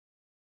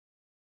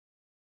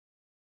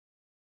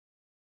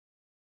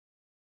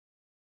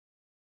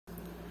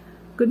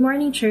Good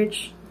morning,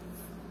 church.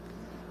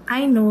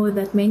 I know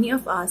that many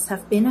of us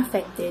have been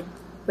affected,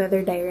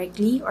 whether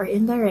directly or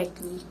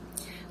indirectly,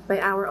 by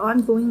our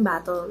ongoing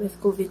battle with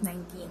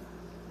COVID-19.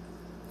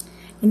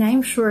 And I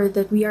am sure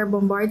that we are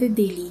bombarded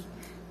daily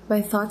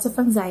by thoughts of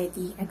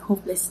anxiety and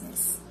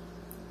hopelessness.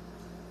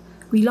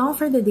 We long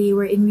for the day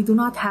wherein we do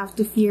not have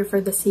to fear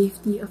for the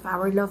safety of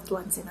our loved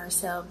ones and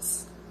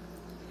ourselves.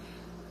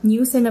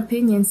 News and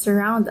opinions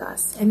surround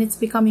us, and it's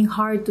becoming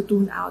hard to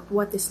tune out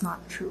what is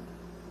not true.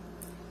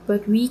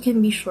 But we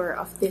can be sure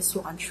of this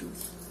one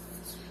truth,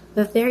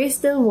 that there is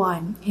still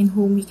one in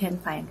whom we can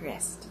find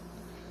rest.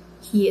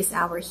 He is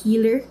our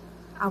healer,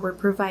 our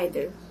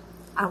provider,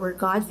 our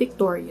God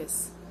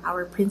victorious,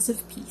 our Prince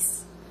of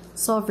Peace,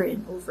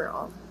 sovereign over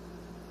all.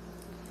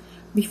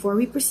 Before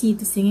we proceed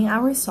to singing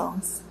our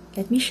songs,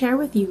 let me share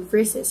with you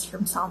verses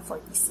from Psalm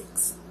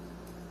 46.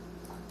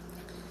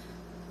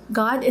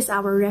 God is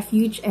our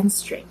refuge and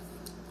strength,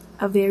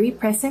 a very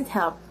present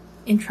help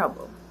in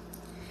trouble.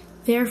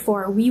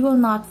 Therefore we will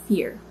not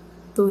fear,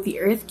 though the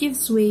earth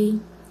gives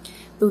way,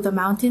 though the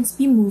mountains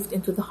be moved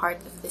into the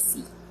heart of the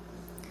sea,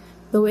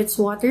 though its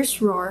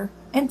waters roar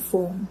and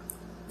foam,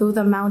 though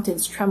the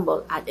mountains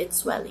tremble at its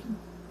swelling.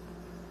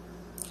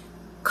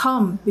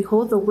 Come,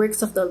 behold the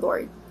works of the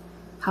Lord,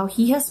 how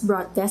he has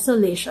brought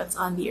desolations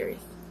on the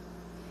earth.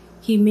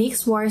 He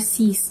makes war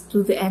cease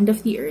to the end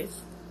of the earth.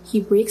 He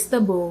breaks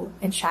the bow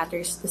and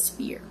shatters the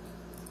spear.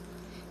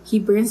 He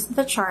burns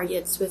the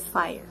chariots with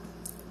fire.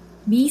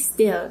 Be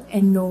still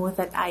and know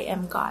that I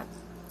am God.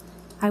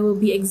 I will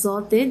be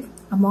exalted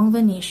among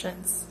the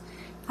nations.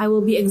 I will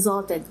be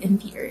exalted in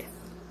the earth.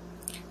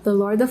 The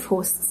Lord of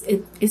hosts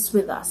is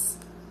with us.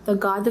 The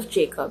God of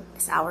Jacob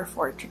is our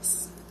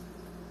fortress.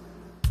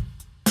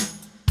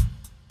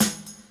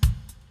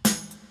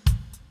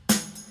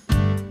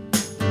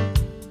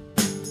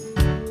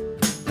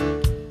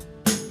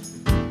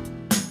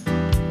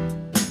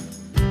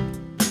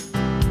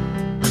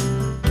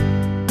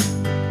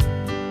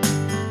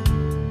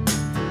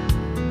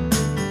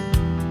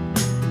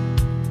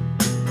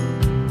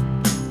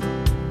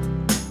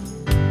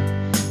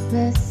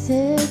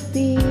 Blessed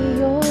be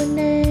your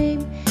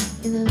name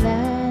in the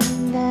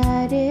land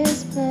that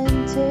is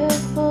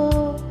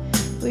plentiful,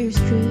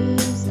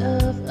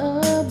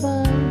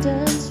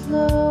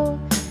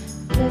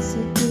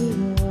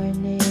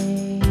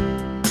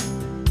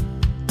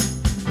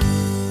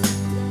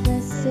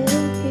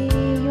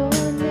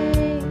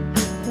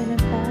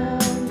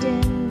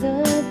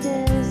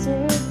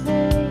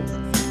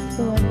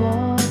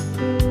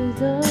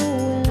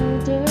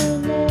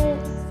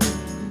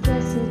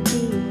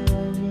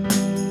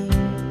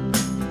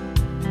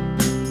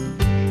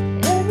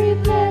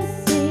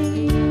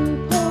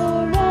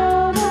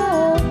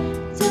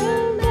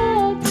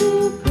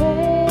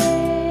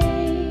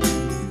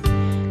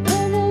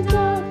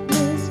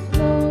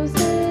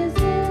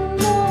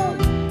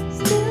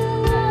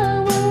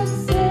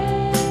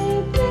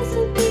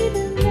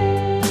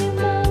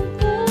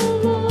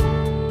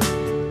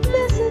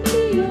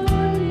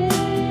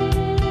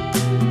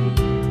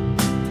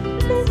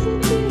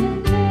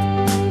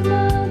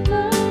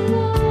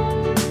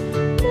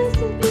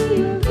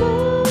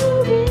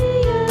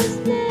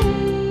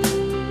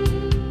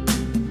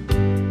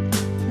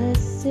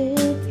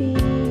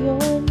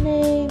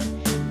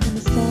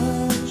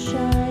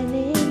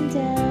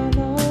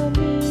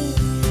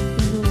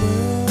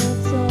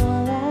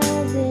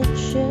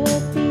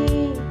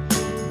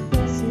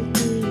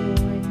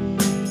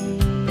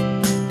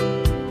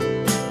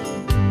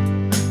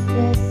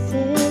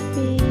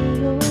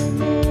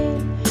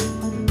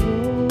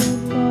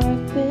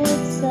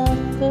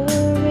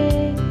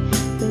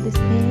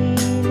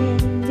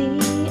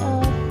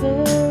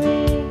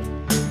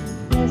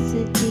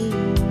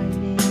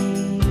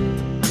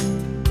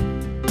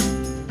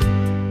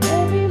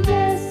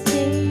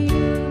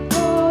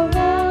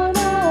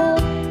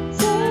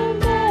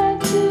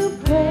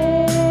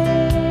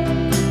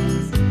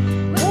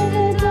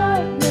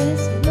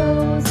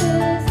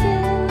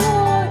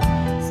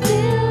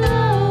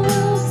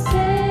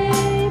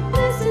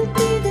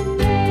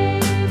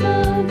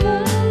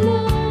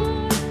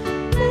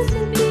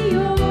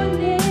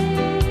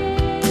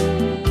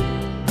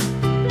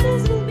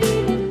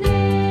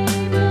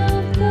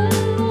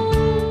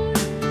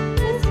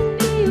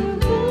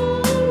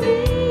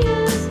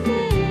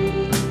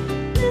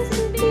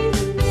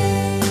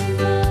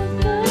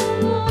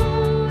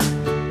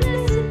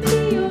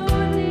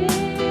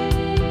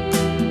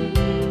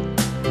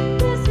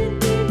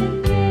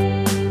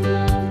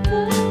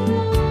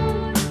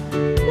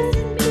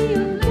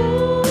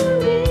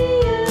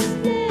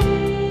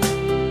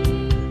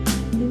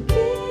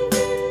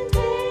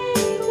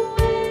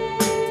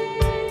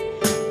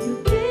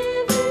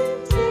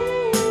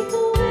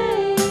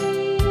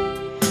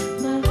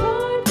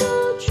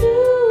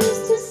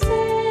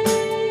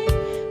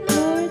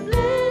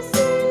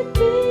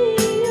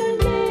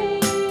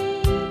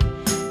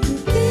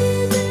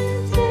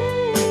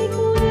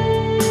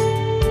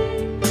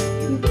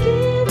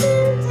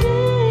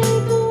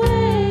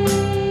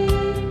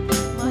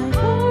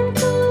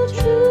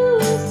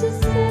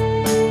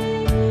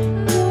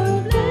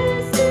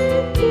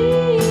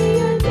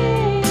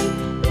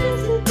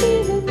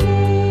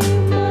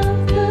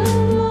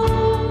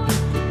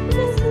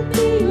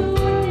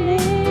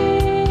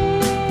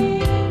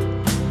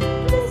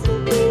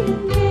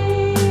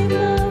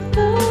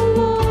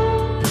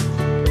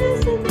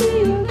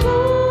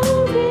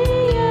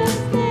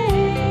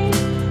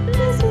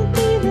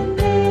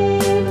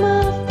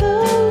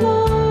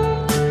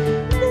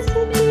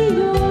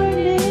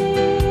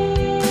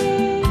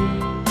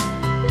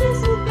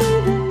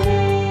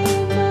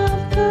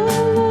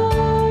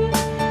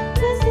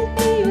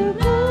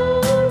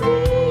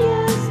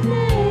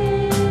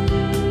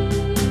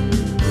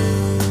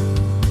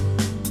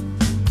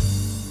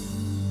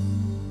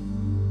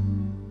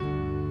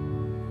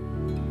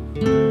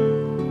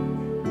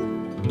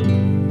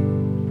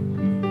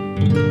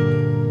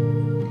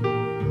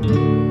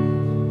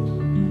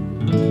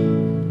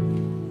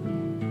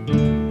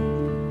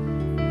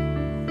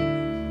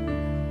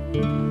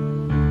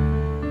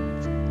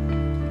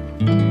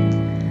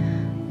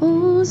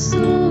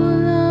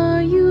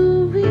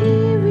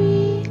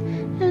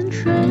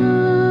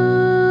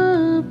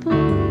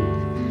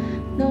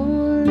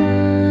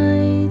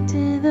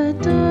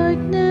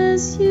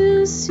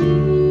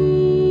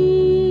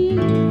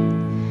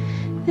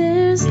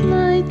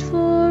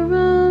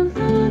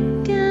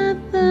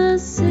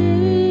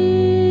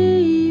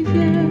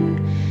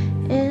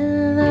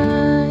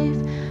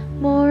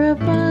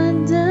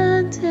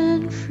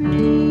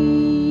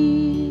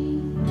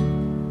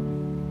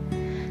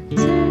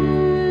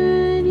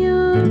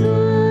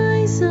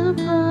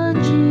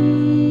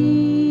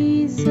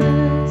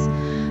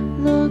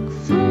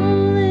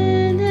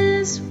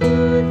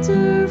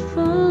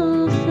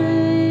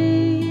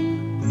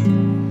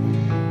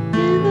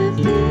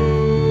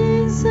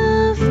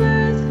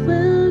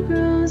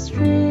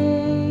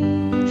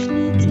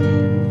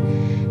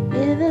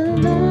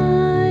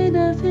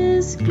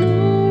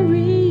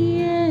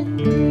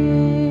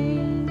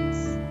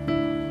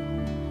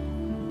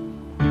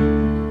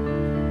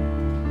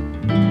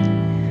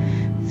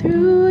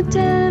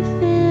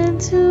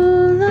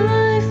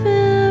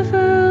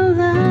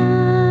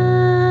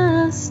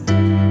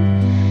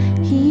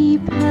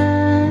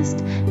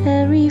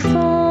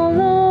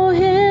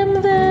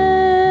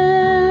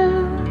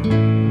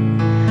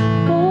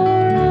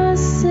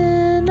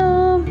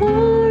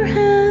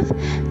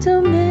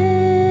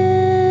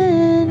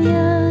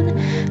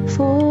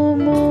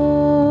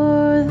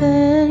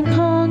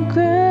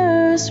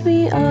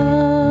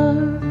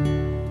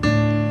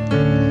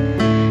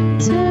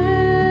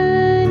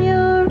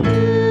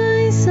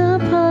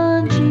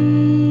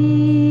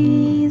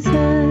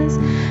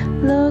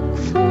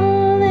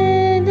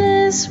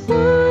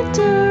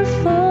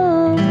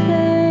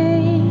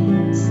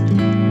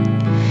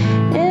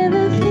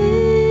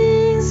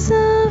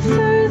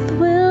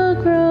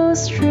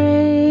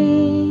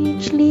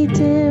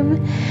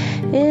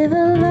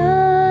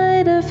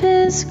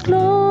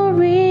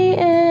 glory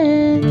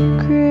and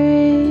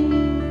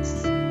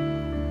grace.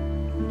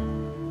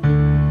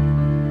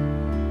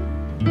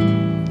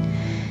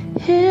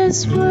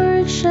 His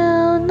word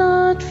shall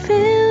not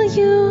fail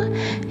you,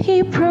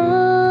 he promised.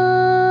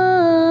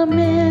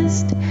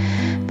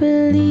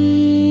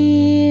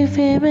 Believe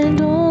him and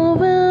all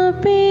will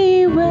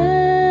be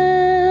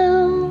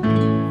well.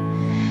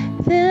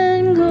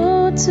 Then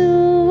go to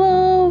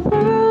a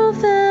world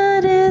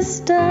that is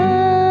dying,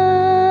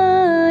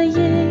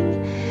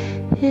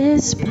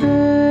 his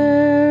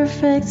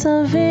perfect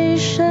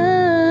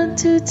salvation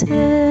to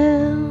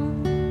tell.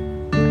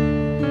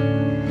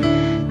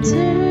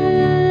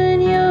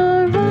 Turn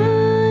your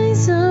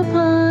eyes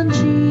upon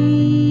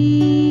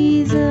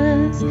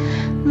Jesus,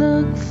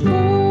 look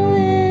full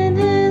in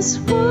his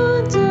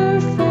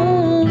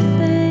wonderful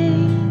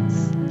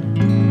face,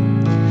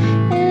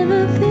 and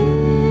the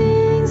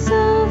things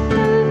of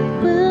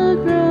earth will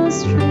grow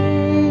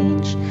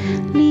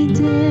strangely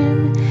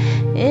dim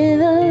in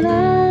the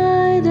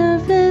light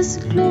of his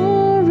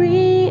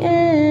glory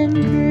and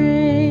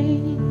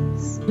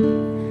grace.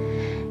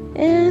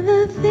 And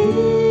the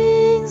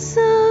things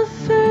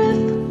of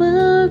earth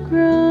will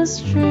grow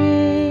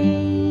strangely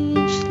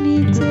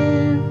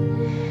dim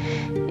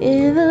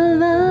in the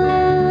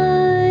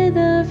light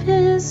of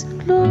his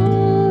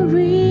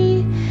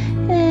glory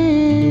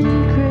and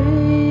grace.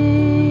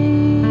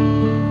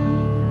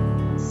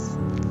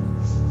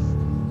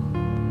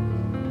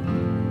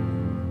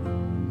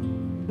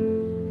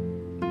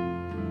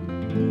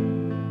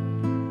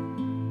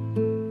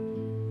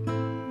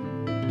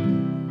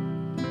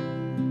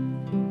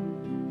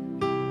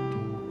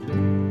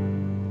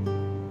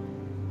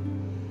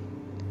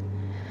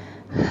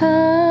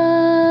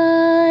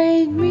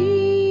 Hide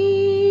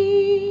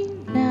me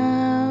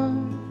now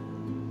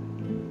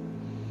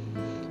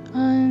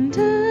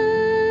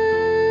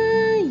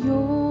under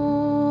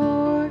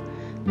your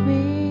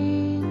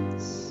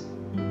wings.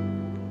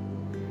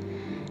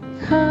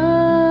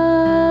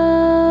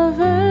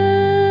 Cover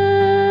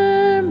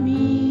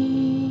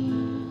me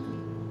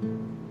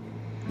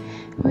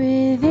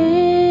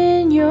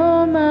within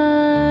your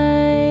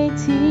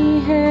mighty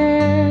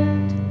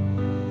hand.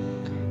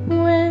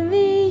 When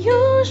the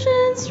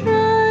oceans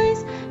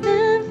rise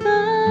and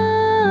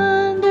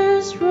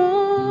thunders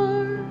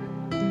roar,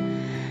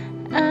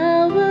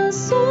 I will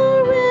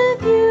soar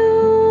with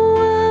you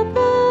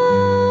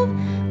above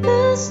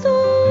the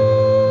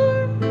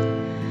storm.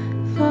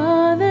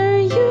 Father,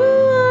 you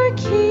are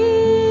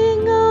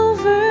king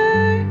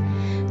over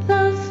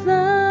the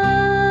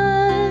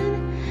flood.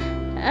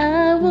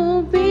 I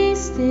will be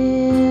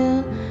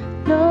still,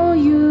 know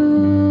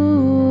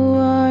you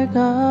are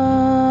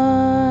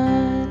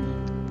God.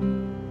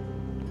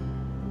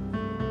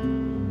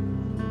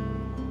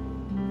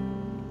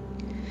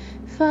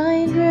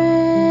 Find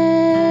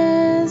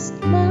rest,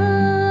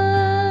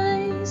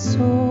 my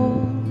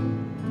soul,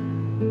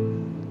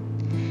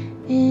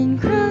 in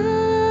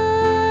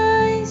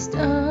Christ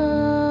alone.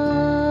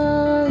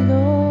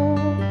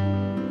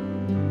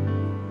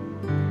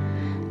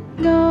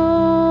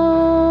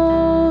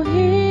 Know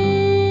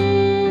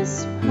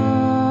his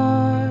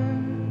power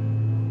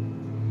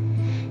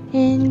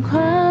in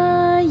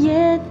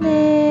quietness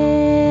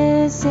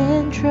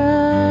and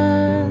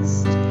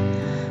trust.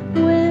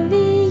 When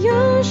the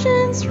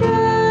oceans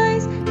rise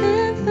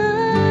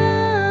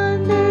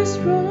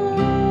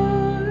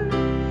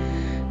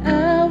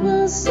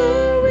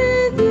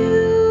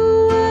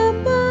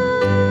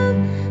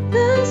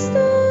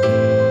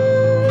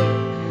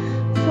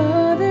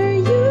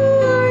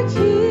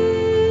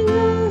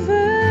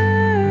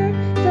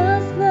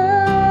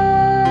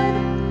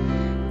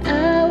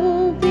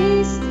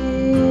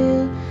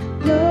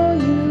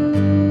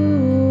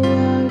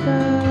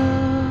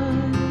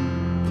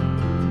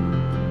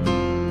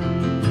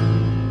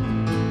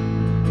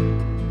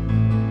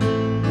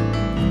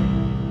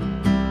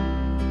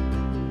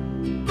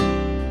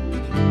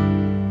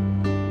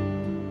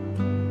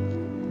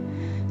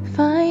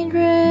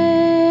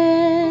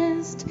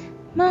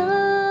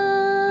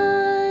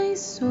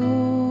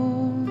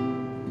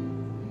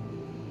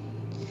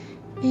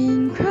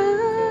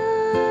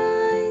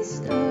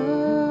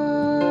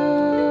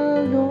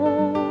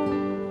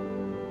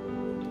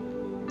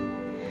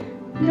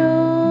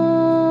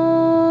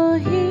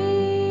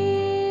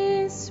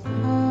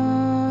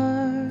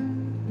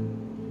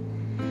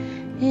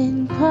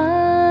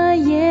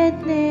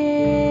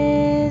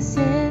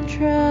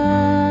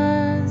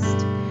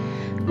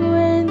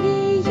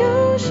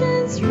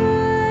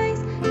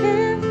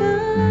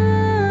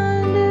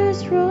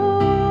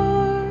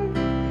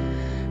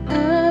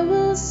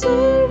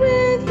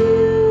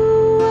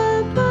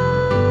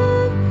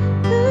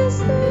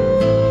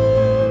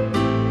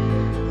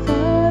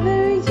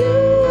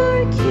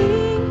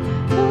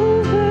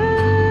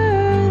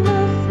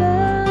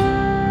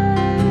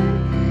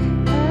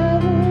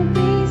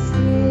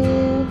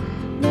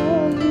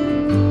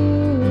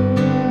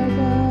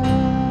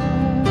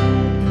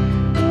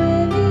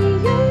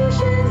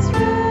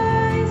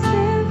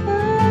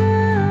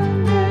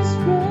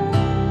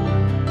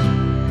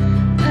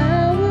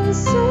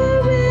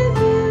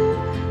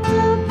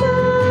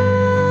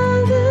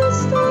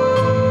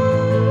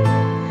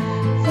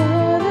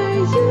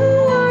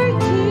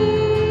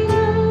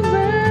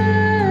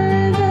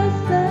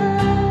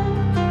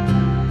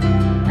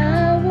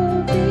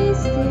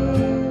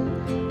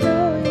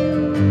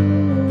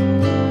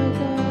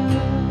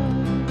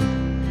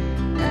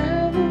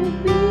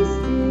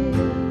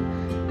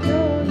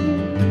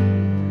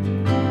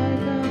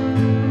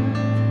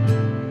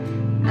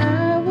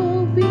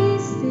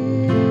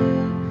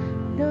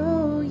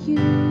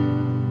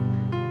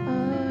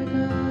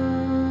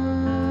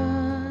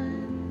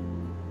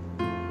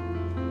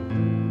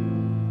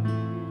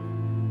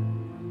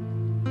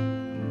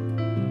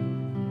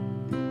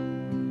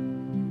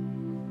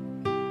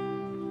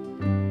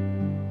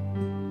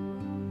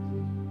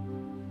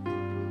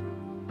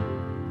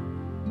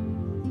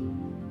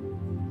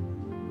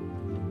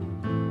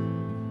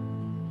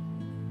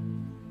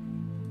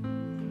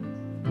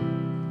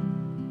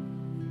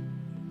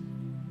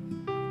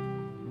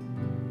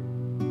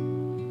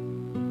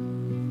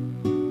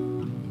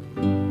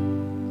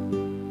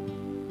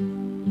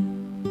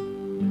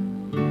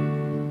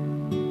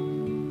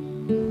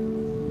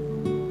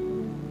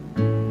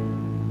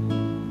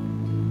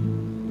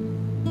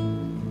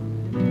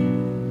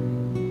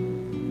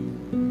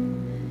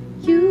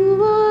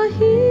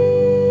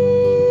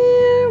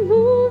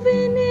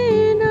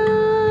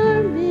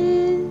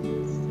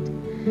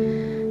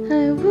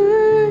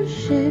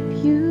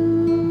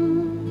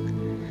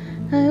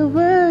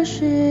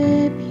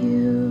worship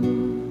you.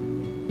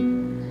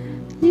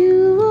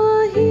 You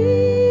are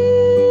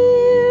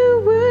here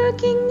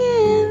working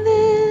in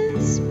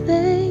this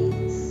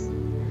place.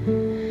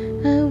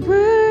 I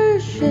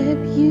worship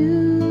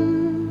you.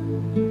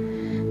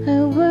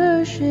 I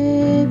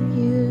worship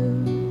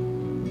you.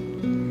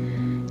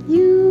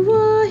 You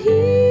are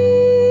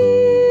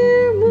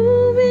here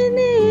moving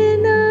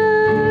in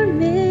our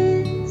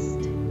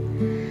midst.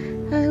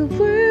 I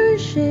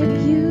worship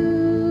you.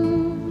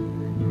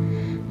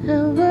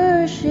 I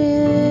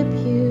worship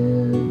you.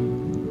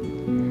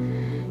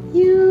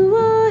 You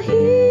are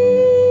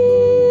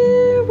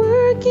here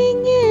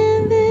working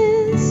in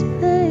this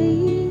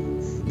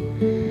place.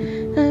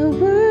 I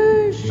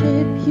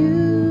worship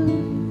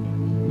you.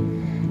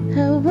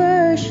 I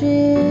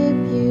worship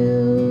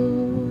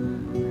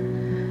you.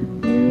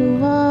 You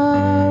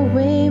are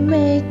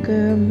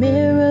waymaker,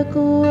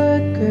 miracle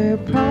worker,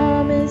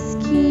 promise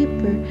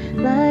keeper,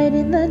 light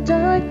in the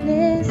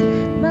darkness.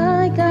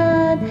 My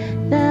God,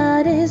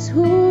 that is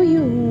who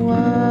you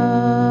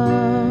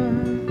are.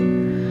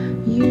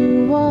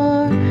 You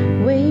are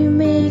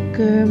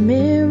waymaker,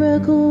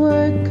 miracle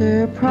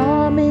worker,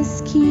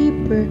 promise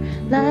keeper,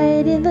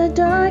 light in the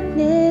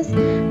darkness.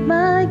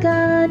 My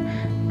God,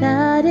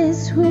 that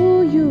is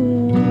who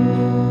you are.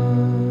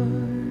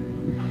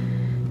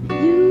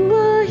 You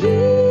are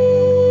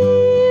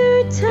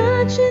here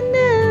touching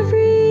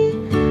every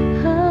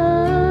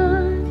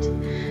heart.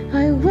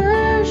 I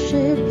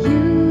worship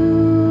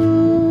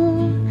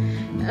you.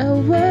 I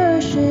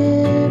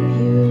worship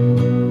you.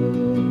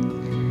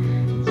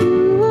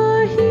 You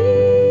are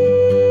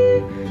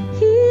here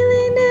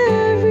healing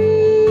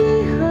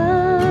every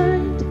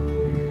heart.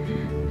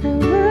 I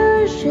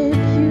worship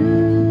you.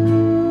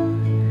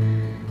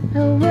 I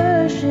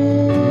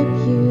worship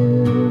you.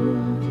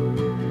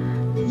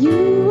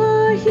 You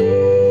are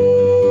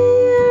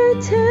here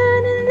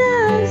turning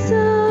lives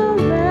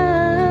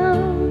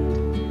around.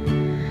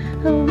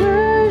 I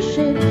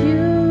worship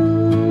you.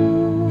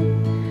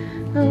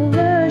 I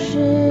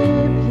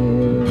worship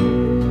you.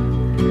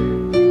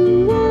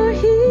 You are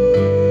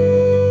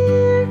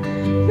here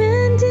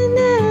mending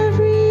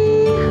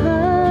every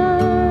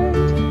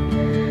heart.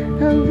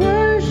 I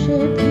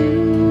worship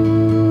you.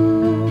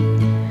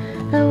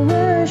 I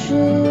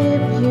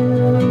worship you.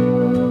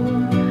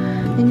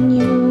 And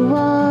you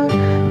are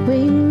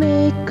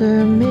waymaker,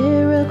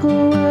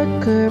 miracle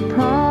worker,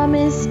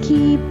 promise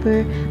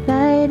keeper,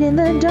 light in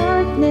the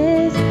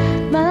darkness.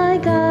 My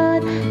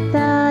God,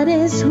 that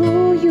is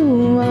who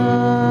you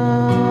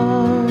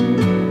are.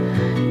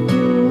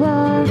 You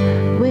are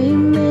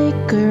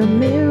waymaker,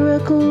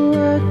 miracle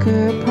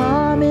worker,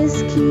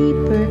 promise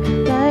keeper,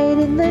 light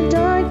in the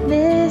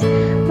darkness.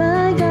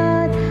 My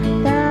God,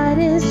 that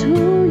is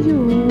who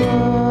you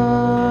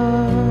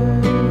are.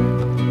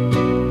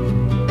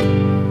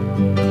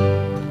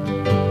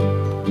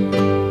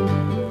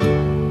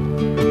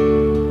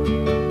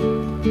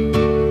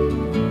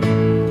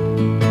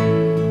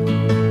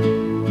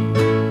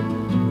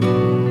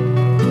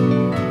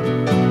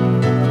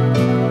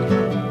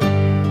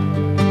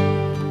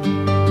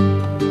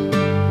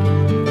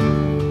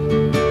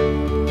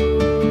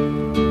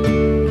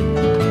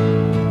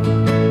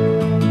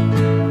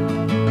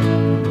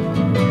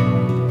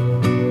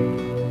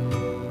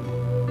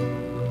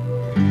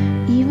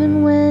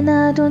 Even when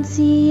I don't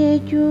see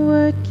it, you're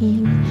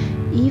working.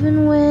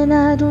 Even when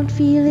I don't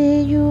feel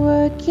it, you're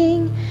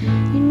working.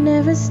 You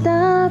never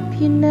stop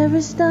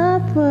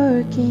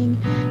working.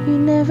 You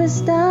never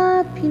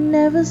stop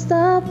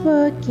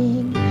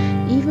working.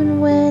 Even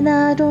when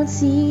I don't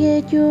see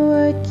it, you're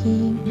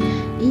working.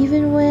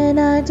 Even when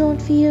I don't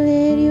feel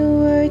it, you're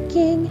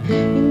working.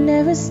 You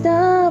never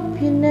stop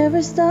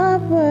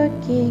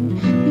working.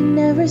 You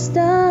never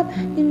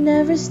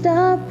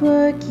stop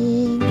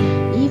working.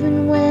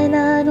 Even when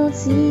I don't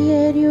see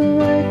it, you're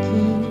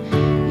working.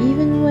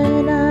 Even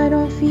when I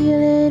don't feel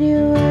it,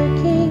 you're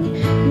working.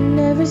 You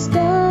never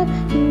stop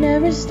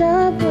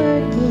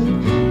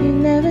working. You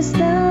never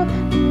stop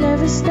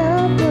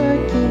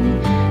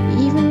working.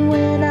 Even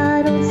when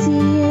I don't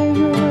see it,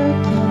 you're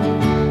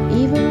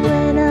working. Even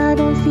when I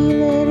don't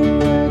feel it, you're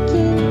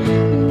working.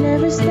 You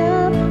never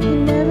stop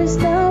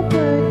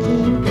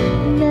working.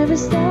 You never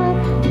stop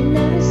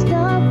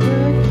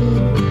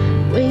working.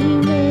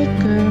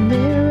 Waymaker,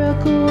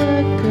 miracle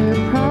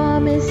worker,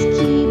 promise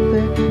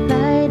keeper,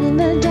 light in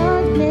the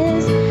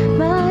darkness.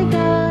 My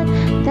God,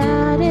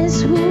 that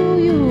is who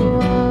you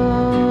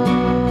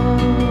are.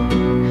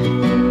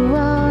 You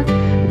are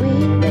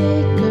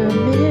waymaker,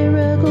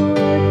 miracle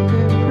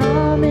worker,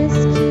 promise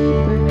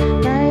keeper,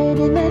 light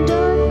in the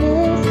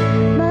darkness.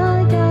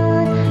 My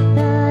God,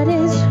 that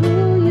is who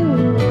you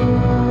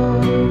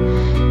are.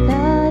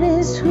 That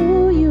is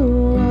who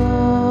you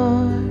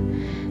are.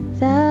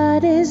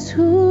 That is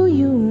who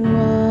you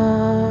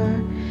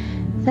are.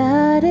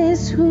 That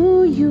is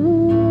who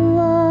you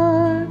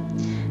are.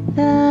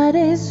 That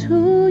is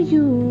who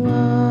you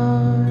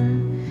are.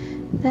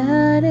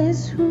 That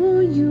is who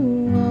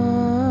you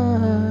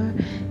are.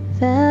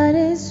 That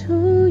is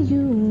who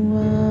you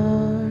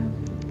are.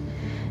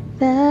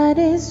 That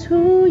is is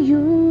who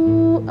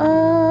you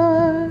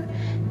are.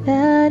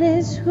 That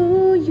is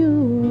who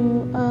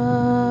you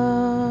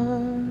are.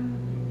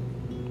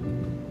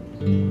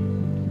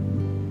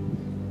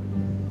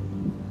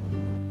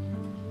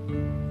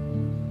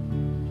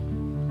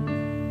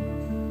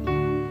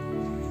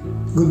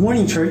 Good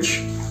morning,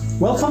 church.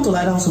 Welcome to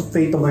Lighthouse of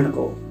Faith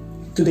Tabernacle.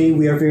 Today,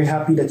 we are very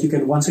happy that you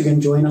can once again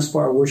join us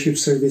for our worship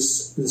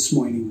service this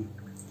morning.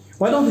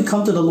 Why don't we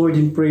come to the Lord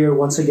in prayer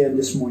once again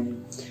this morning?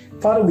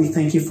 Father, we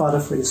thank you, Father,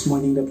 for this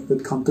morning that we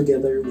could come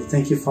together. We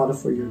thank you, Father,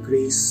 for your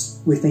grace.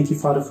 We thank you,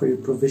 Father, for your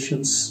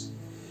provisions.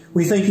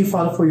 We thank you,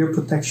 Father, for your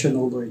protection,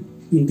 O Lord.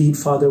 Indeed,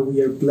 Father,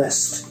 we are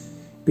blessed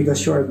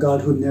because you are a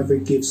God who never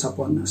gives up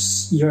on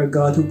us. You are a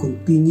God who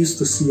continues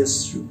to see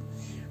us through.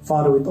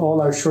 Father, with all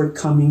our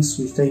shortcomings,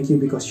 we thank you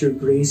because your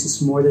grace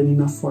is more than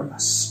enough for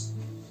us.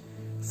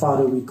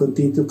 Father, we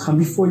continue to come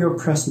before your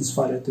presence,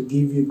 Father, to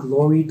give you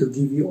glory, to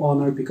give you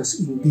honor, because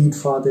indeed,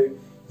 Father,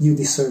 you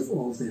deserve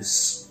all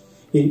this.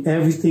 In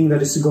everything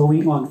that is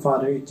going on,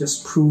 Father, it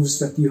just proves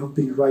that you have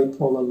been right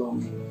all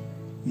along.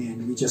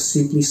 And we just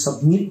simply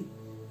submit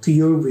to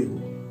your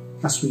will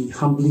as we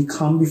humbly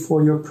come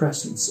before your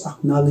presence,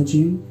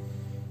 acknowledging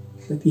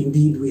that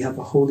indeed we have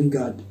a holy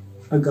God,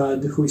 a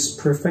God who is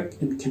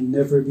perfect and can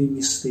never be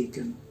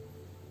mistaken.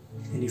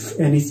 And if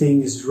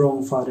anything is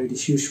wrong, Father, it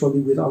is usually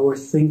with our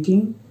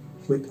thinking,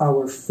 with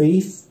our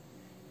faith,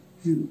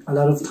 and a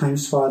lot of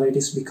times, Father, it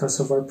is because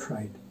of our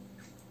pride.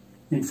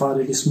 And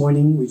Father, this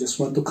morning, we just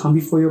want to come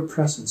before your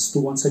presence to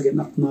once again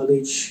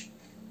acknowledge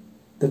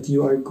that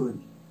you are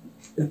good,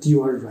 that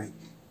you are right,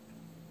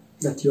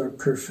 that you are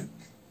perfect,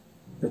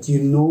 that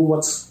you know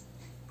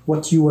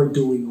what you are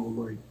doing, O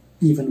Lord,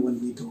 even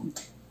when we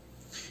don't.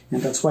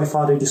 And that's why,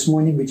 Father, this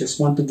morning we just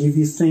want to give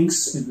you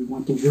thanks and we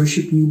want to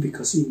worship you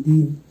because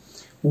indeed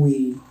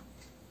we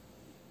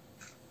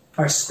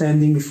are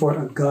standing before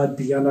a God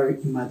beyond our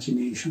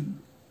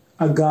imagination.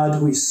 A God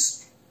who is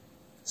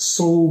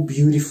so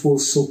beautiful,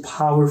 so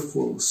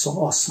powerful, so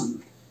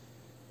awesome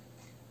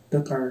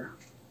that our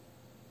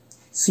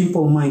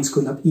simple minds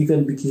could not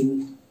even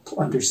begin to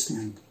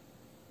understand.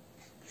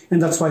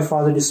 And that's why,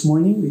 Father, this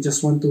morning we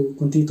just want to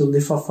continue to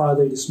lift up,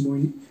 Father, this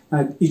morning,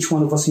 each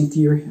one of us into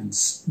your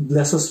hands.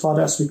 Bless us,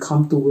 Father, as we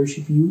come to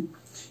worship you,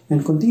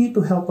 and continue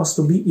to help us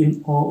to be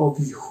in awe of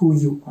who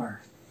you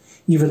are.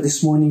 Even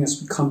this morning, as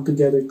we come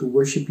together to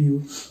worship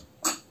you,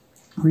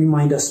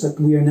 remind us that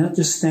we are not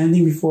just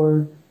standing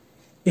before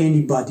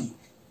anybody,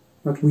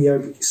 but we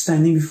are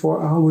standing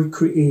before our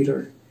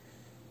Creator,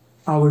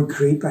 our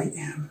great I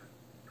am.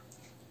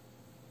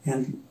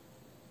 And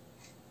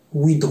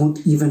we don't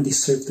even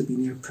deserve to be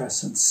in your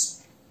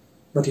presence.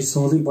 But it's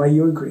only by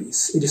your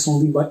grace, it is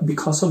only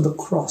because of the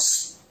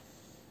cross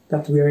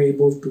that we are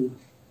able to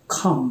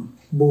come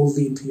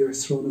boldly into your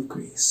throne of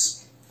grace.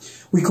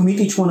 We commit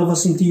each one of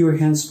us into your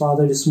hands,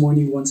 Father, this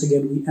morning. Once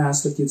again, we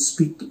ask that you'd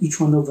speak to each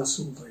one of us,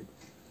 O Lord.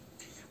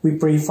 We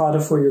pray,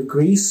 Father, for your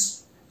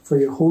grace, for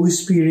your Holy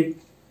Spirit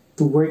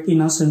to work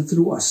in us and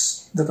through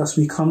us, that as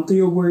we come to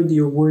your word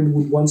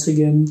would once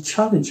again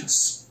challenge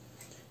us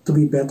to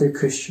be better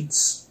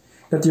Christians,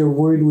 that your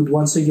word would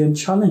once again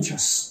challenge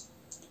us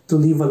to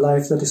live a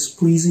life that is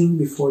pleasing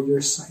before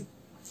your sight.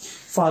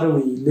 Father,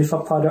 we lift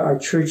up, Father, our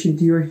church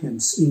into your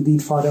hands.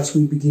 Indeed, Father, as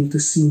we begin to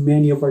see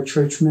many of our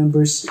church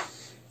members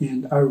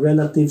and our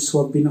relatives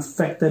who have been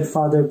affected,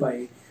 Father,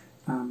 by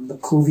the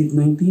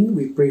COVID-19,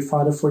 we pray,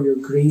 Father, for your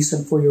grace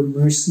and for your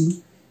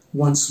mercy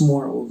once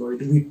more, O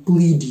Lord. We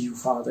plead you,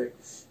 Father,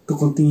 to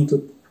continue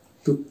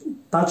to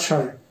touch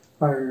our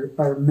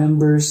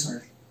members,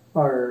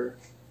 our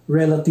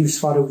relatives,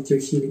 Father, with your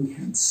healing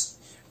hands.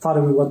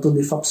 Father, we want to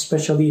lift up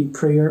especially in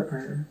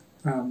prayer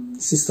our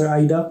Sister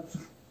Ida,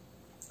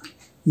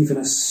 even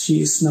as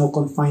she is now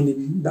confined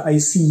in the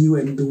ICU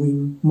and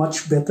doing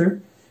much better.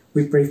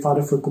 We pray,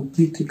 Father, for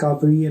complete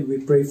recovery, and we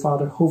pray,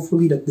 Father,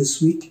 hopefully that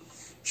this week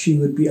she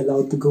would be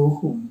allowed to go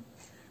home.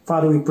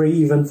 Father, we pray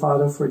even,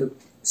 Father, for the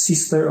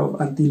sister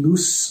of Auntie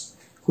Luz,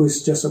 who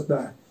is just at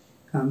the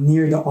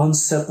near the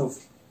onset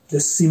of the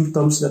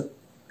symptoms that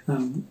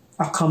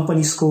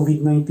accompanies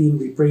COVID-19.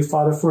 We pray,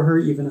 Father, for her,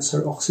 even as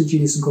her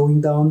oxygen is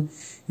going down,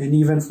 and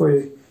even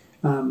for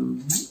the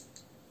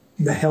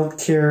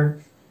healthcare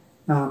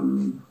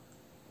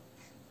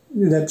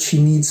that she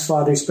needs,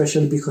 Father,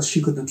 especially because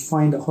she could not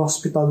find a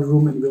hospital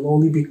room and will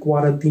only be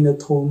quarantined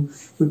at home.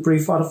 We pray,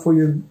 Father, for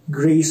your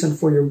grace and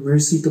for your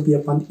mercy to be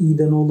upon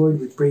Eden, O Lord.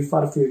 We pray,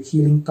 Father, for your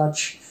healing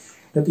touch,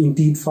 that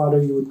indeed,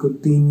 Father, you would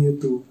continue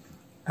to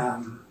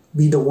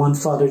be the one,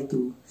 Father,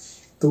 you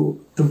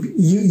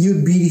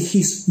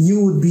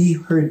would be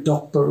her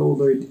doctor, O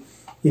Lord,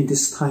 in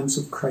these times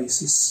of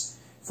crisis.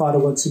 Father,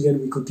 once again,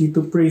 we continue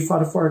to pray,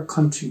 Father, for our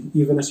country,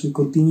 even as we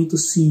continue to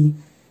see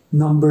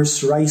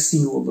numbers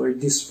rising, O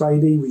Lord. This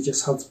Friday, we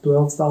just have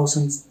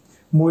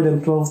more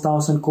than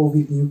 12,000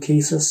 COVID new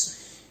cases.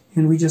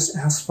 And we just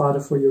ask, Father,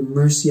 for your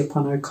mercy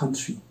upon our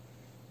country,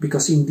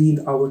 because indeed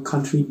our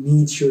country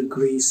needs your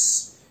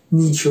grace,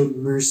 needs your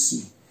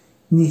mercy,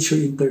 needs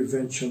your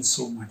intervention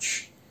so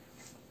much.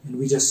 And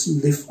we just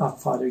lift up,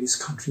 Father, this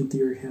country into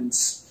your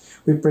hands.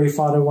 We pray,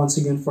 Father, once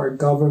again for our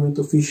government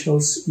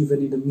officials,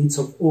 even in the midst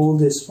of all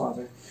this,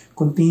 Father.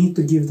 Continue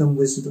to give them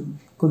wisdom.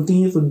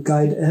 Continue to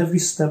guide every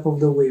step of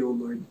the way, O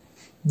Lord.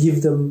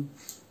 Give them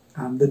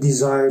the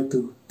desire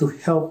to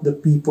help the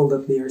people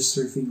that they are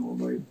serving, O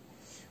Lord.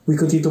 We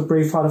continue to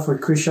pray, Father, for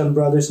Christian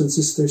brothers and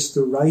sisters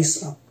to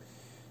rise up,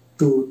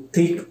 to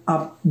take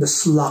up the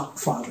slack,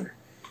 Father,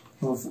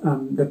 of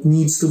that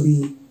needs to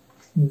be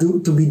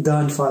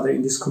done, Father,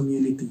 in this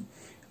community.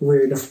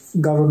 Where the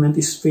government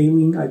is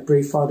failing, I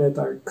pray, Father,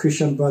 that our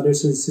Christian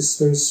brothers and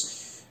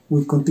sisters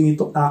will continue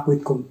to act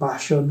with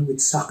compassion,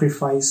 with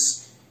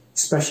sacrifice,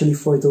 especially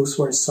for those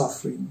who are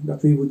suffering.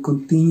 That we would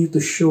continue to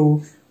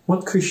show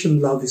what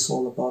Christian love is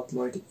all about,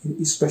 Lord,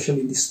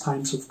 especially in these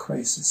times of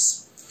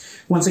crisis.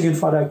 Once again,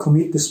 Father, I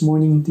commit this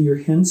morning into your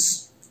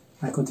hands.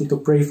 I continue to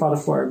pray, Father,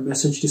 for our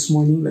message this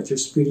morning. Let your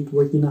Spirit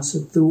work in us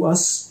and through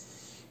us,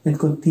 and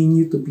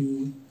continue to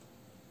be,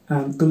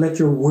 to let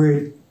your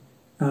word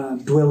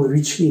dwell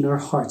richly in our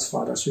hearts,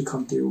 Father, as we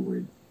come to your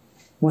word.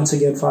 Once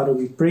again, Father,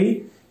 we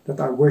pray that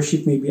our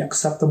worship may be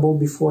acceptable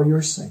before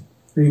your sight.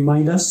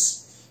 Remind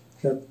us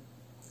that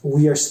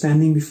we are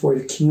standing before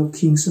the King of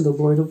Kings and the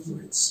Lord of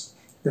Lords,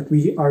 that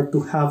we are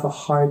to have a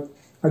heart,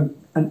 an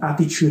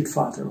attitude,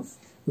 Father, of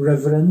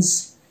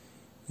reverence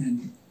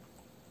and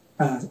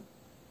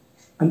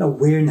an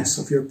awareness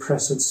of your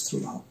presence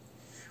throughout.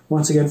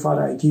 Once again,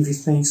 Father, I give you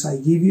thanks. I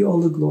give you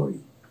all the glory.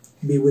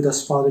 Be with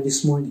us, Father,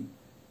 this morning.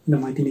 In the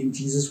mighty name of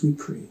Jesus we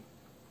pray.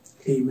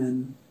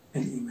 Amen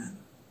and amen.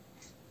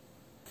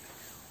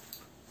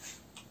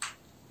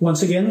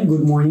 Once again,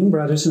 good morning,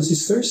 brothers and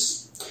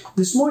sisters.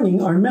 This morning,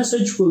 our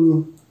message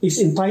is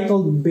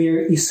entitled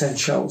Bare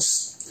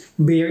Essentials.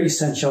 Bare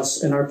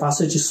Essentials, and our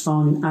passage is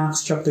found in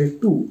Acts chapter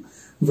 2,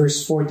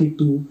 verse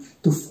 42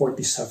 to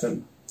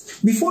 47.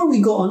 Before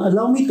we go on,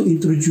 allow me to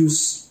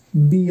introduce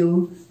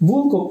Bill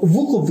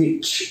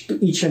Vukovich to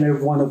each and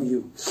every one of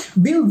you.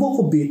 Bill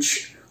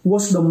Vukovich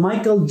was the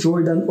Michael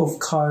Jordan of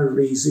car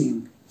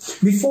racing.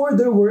 Before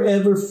there were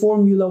ever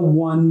Formula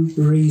One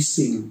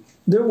racing,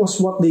 there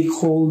was what they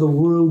call the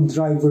World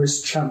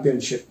Drivers'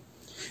 Championship.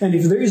 And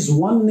if there is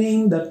one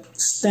name that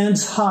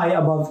stands high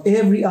above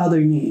every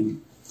other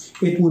name,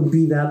 it would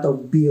be that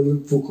of Bill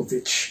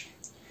Vukovich.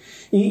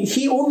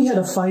 He only had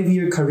a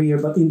 5-year career,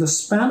 but in the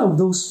span of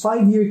those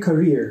 5-year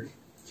career,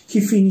 he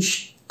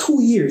finished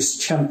 2 years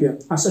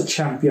as a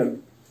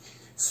champion.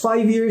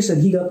 5 years,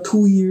 and he got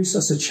 2 years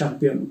as a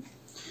champion.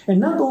 And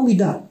not only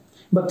that,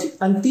 but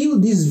until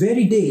this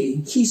very day,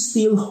 he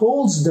still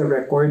holds the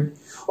record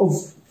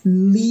of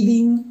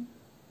leading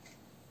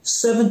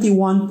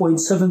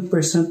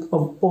 71.7%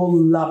 of all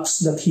laps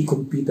that he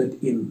competed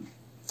in.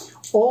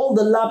 All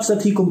the laps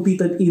that he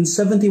competed in,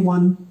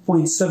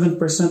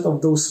 71.7%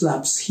 of those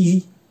laps,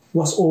 he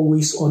was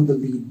always on the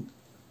lead.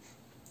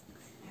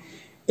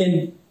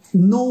 And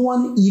no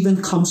one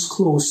even comes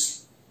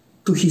close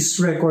to his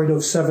record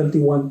of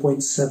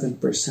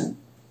 71.7%.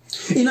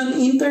 In an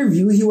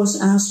interview, he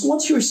was asked,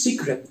 "What's your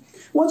secret?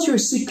 What's your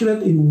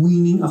secret in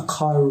winning a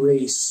car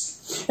race?"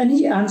 And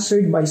he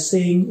answered by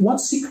saying, "What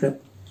secret?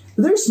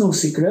 There's no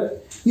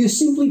secret. You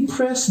simply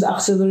press the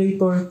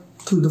accelerator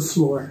to the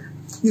floor.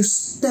 You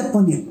step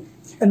on it.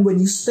 And when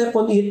you step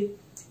on it,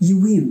 you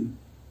win."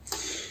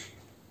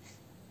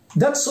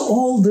 That's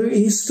all there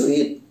is to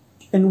it.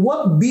 And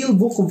what Bill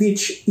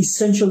Vukovich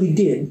essentially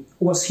did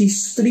was he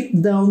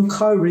stripped down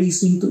car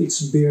racing to its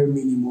bare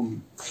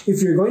minimum.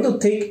 If you're going to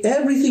take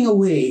everything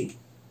away,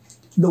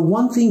 the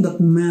one thing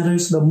that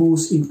matters the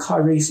most in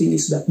car racing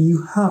is that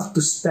you have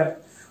to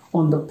step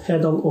on the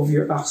pedal of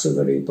your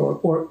accelerator,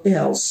 or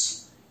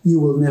else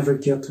you will never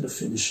get to the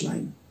finish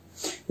line.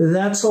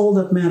 That's all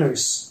that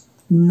matters.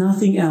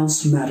 Nothing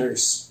else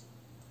matters.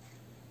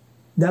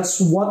 That's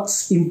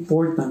what's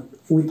important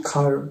with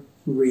car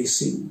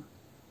racing.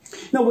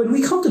 Now, when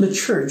we come to the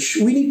church,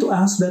 we need to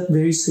ask that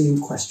very same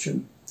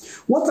question.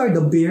 What are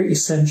the bare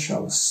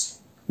essentials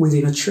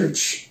within a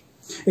church?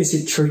 Is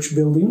it church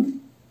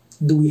building?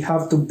 Do we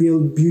have to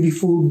build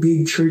beautiful,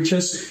 big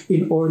churches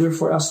in order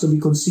for us to be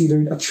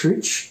considered a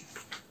church?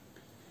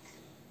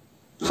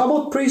 How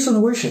about praise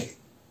and worship?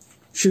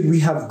 Should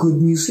we have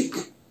good music?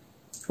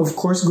 Of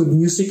course, good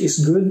music is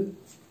good,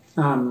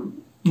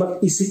 but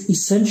is it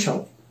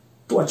essential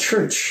to a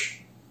church?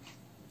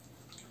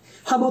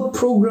 How about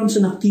programs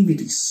and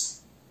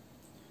activities?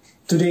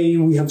 Today,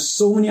 we have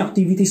so many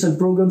activities and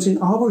programs in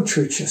our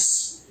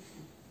churches.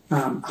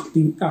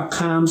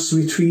 Camps,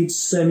 retreats,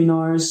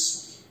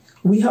 seminars.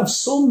 We have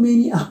so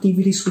many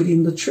activities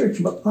within the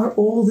church, but are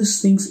all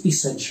these things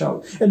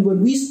essential? And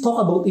when we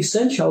talk about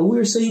essential,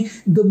 we're saying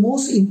the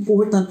most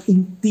important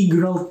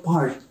integral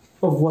part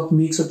of what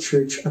makes a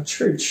church a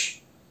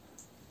church.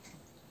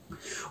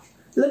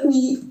 Let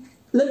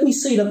me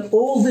say that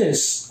all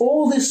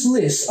these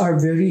lists are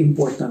very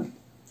important.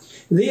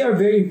 They are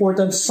very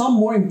important, some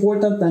more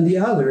important than the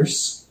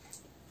others,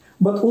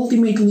 but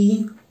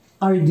ultimately,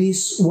 are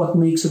these what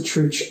makes a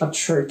church a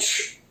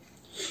church?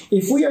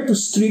 If we are to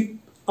strip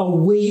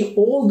away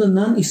all the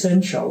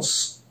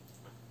non-essentials,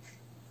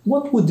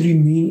 what would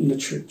remain in the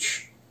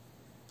church?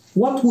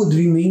 What would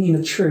remain in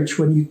a church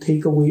when you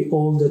take away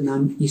all the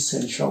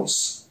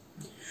non-essentials?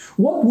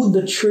 What would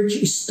the church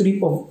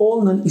strip of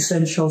all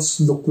non-essentials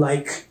look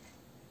like?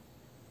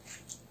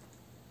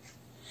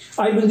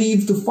 I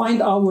believe to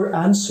find our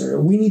answer,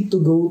 we need to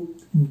go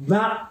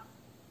back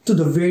to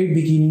the very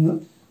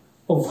beginning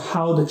of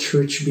how the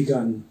church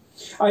began.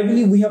 I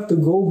believe we have to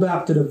go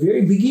back to the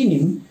very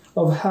beginning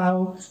of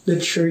how the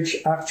church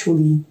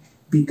actually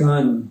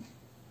began.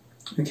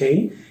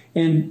 Okay?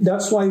 And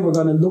that's why we're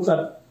going to look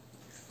at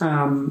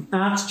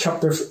Acts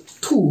chapter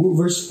 2,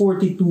 verse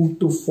 42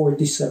 to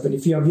 47.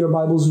 If you have your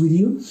Bibles with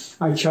you,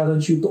 I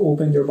challenge you to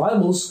open your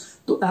Bibles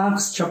to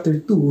Acts chapter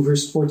 2,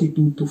 verse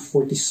 42 to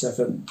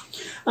 47.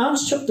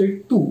 Acts chapter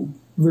 2,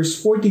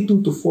 verse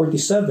 42 to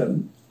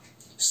 47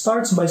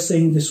 starts by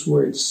saying these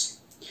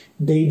words.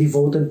 They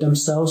devoted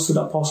themselves to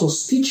the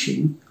apostles'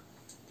 teaching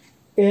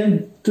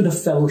and to the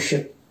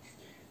fellowship,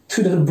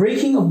 to the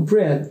breaking of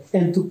bread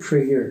and to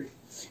prayer.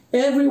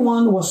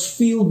 Everyone was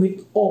filled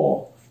with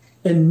awe,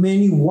 and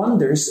many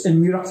wonders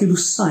and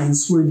miraculous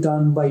signs were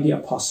done by the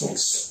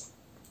apostles.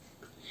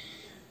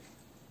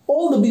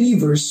 All the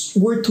believers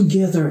were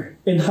together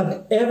and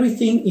had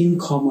everything in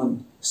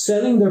common.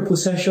 Selling their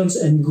possessions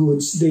and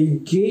goods, they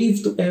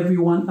gave to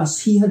everyone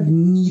as he had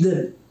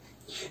needed.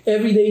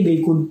 Every day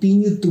they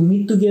continued to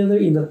meet together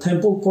in the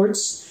temple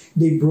courts.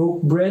 They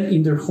broke bread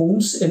in their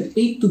homes and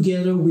ate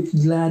together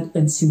with glad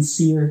and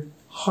sincere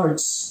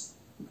hearts.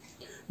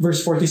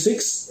 Verse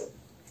 46,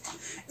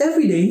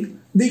 every day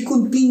they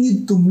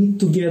continued to meet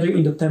together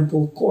in the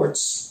temple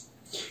courts.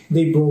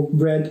 They broke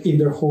bread in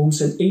their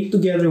homes and ate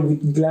together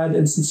with glad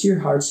and sincere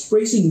hearts,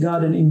 praising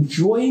God and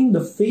enjoying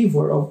the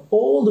favor of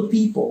all the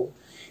people.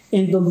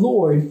 And the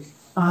Lord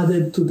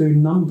added to their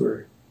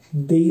number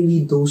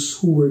daily those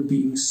who were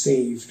being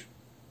saved.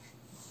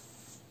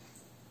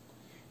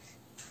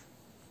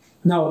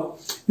 Now,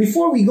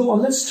 before we go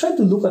on, let's try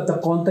to look at the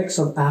context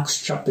of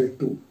Acts chapter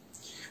 2.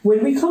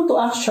 When we come to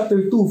Acts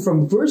chapter 2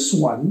 from verse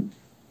 1,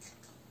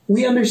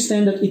 we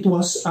understand that it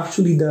was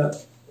actually the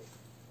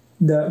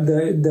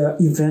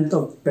event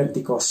of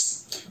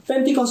Pentecost.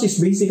 Pentecost is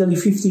basically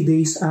 50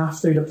 days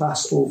after the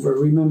Passover.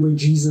 Remember,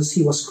 Jesus,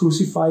 he was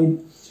crucified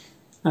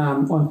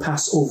on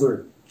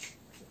Passover.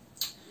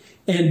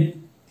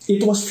 And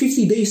it was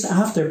 50 days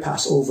after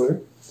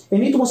Passover,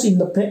 and it was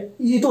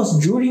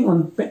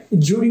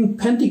during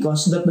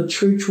Pentecost that the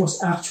church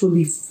was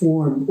actually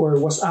formed, or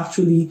was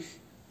actually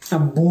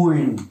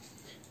born.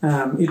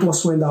 It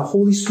was when the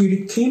Holy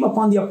Spirit came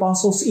upon the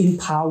apostles in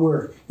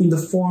power, in the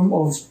form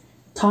of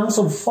tongues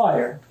of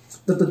fire,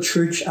 that the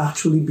church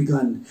actually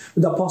began.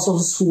 The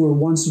apostles who were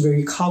once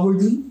very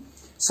cowardly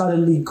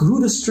suddenly grew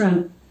the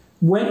strength,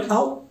 went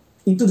out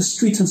into the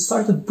streets and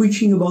started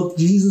preaching about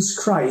Jesus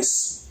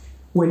Christ,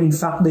 when in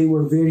fact they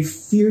were very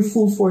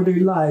fearful for their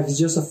lives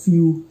just a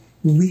few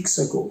weeks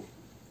ago.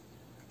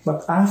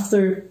 But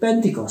after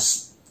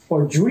Pentecost,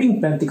 or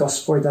during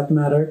Pentecost for that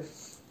matter,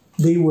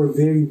 they were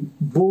very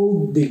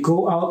bold. They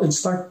go out and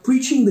start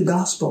preaching the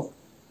gospel.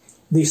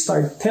 They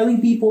start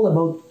telling people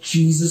about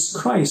Jesus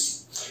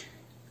Christ.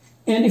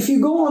 And if you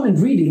go on and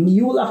reading,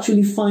 you will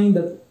actually find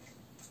that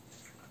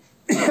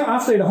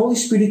after the Holy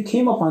Spirit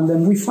came upon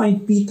them, we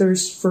find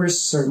Peter's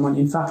first sermon.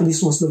 In fact,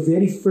 this was the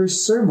very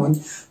first sermon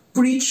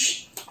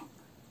preached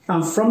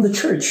from the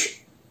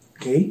church.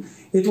 Okay,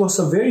 it was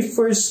the very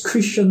first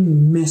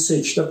Christian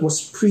message that was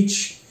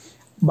preached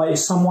by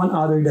someone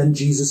other than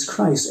Jesus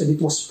Christ, and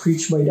it was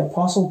preached by the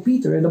Apostle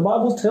Peter. And the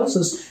Bible tells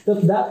us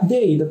that that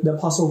day that the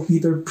Apostle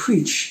Peter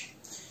preached,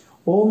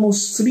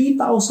 almost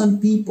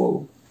 3,000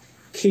 people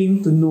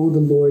came to know the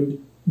Lord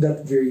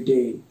that very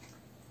day.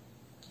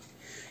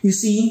 You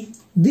see,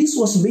 this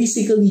was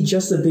basically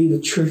just the day the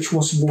church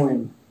was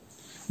born.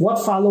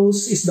 What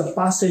follows is the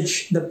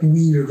passage that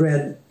we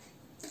read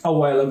a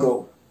while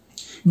ago.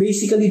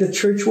 Basically, the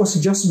church was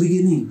just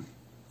beginning.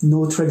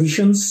 No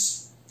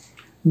traditions,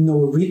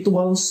 no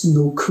rituals,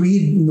 no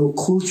creed, no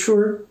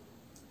culture.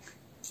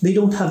 They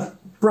don't have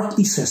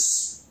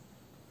practices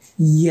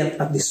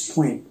yet at this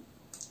point.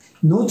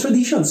 No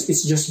traditions,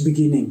 it's just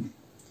beginning.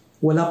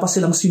 Wala pa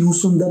silang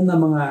sinusundan na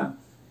mga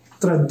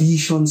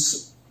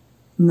traditions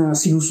na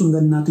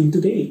sinusundan natin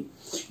today.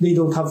 They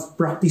don't have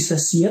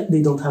practices yet.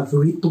 They don't have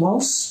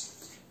rituals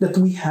that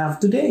we have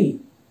today.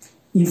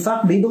 In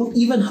fact, they don't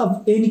even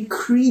have any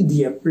creed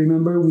yet.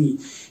 Remember, we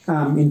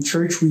in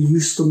church, we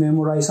used to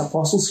memorize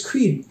Apostles'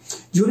 Creed.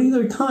 During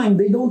their time,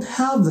 they don't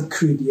have the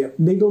creed yet.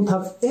 They don't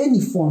have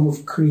any form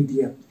of creed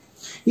yet.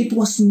 It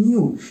was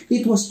new.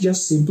 It was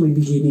just simply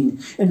beginning.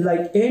 And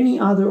like any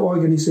other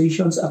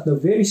organizations at the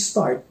very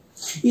start,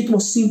 it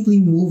was simply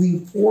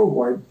moving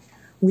forward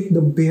with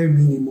the bare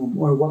minimum,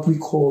 or what we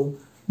call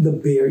the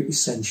bare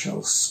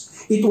essentials.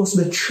 It was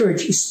the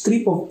church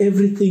stripped of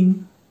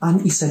everything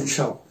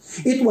unessential.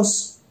 It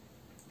was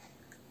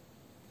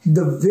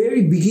the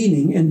very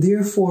beginning, and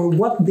therefore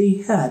what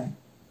they had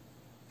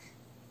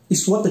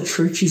is what the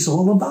church is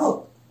all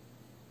about.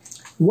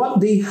 What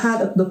they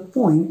had at that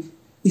point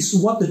is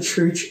what the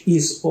church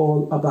is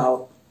all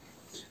about.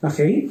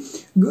 Okay?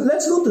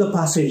 Let's go to the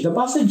passage. The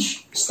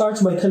passage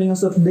starts by telling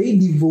us that they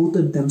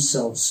devoted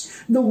themselves.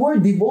 The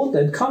word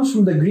devoted comes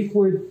from the Greek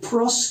word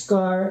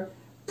proskartereo.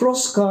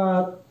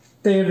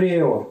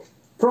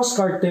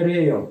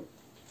 Proskartereo.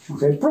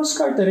 Okay?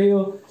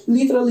 Proskartereo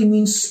literally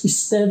means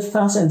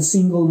steadfast and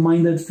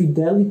single-minded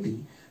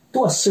fidelity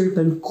to a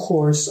certain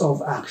course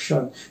of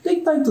action.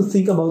 Take time to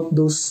think about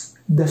those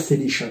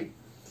definitions.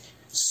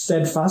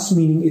 Steadfast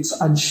meaning it's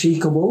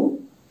unshakable.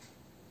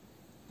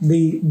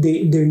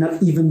 They're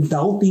not even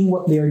doubting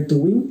what they are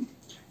doing.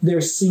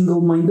 They're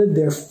single-minded,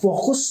 they're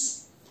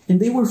focused, and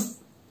they were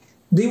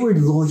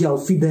loyal,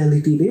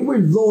 fidelity. They were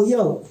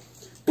loyal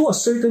to a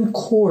certain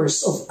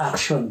course of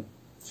action.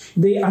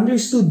 They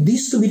understood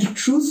this to be the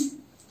truth.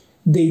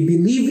 They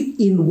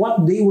believed in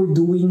what they were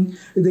doing.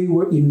 They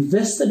were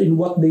invested in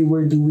what they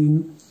were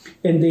doing.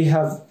 And you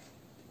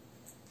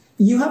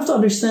have to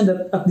understand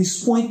that at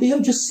this point, they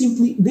have just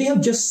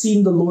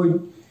seen the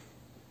Lord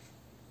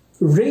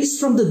raised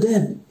from the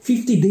dead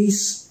 50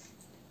 days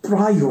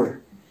prior.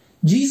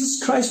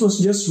 Jesus Christ was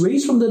just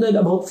raised from the dead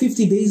about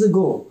 50 days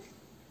ago.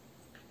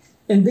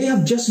 And they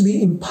have just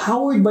been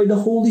empowered by the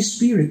Holy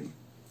Spirit.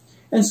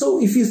 And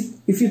so if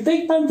you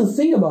take time to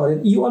think about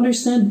it, you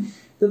understand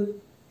that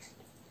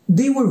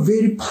they were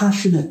very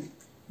passionate.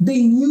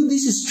 They knew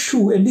this is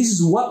true and this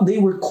is what they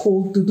were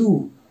called to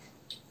do.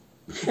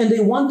 And they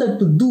wanted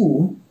to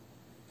do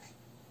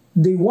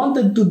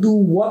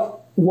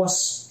what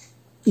was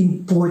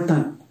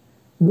important,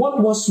 what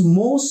was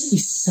most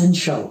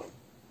essential.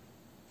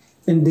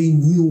 And they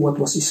knew what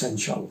was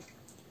essential.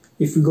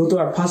 If we go to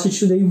our passage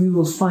today, we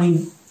will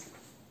find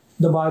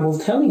the Bible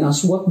telling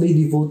us what they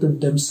devoted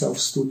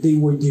themselves to. They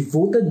were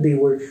devoted, they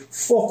were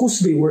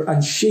focused, they were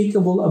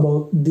unshakable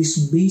about this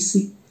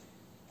basic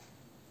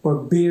or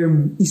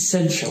bare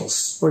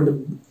essentials, or the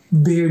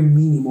bare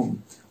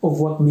minimum of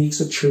what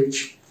makes a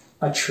church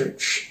a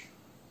church.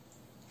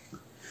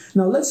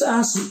 Now let's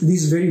ask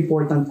this very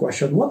important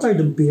question. What are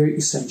the bare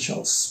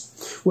essentials?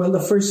 Well,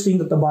 the first thing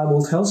that the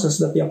Bible tells us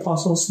that the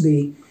apostles,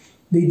 they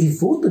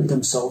devoted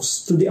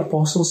themselves to the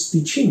apostles'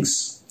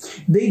 teachings.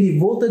 They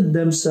devoted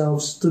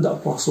themselves to the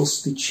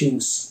apostles'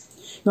 teachings.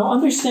 Now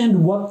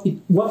understand what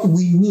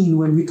we mean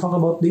when we talk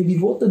about they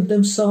devoted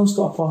themselves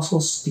to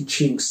apostles'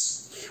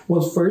 teachings.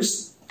 Well,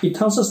 first, it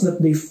tells us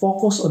that they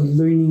focus on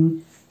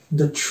learning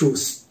the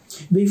truth.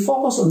 They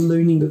focus on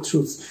learning the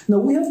truth. Now,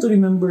 we have to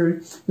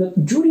remember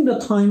that during the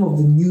time of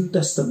the New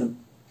Testament,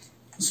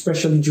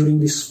 especially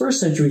during this first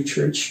century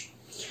church,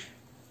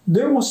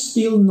 there was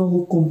still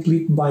no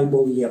complete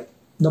Bible yet.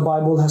 The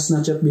Bible has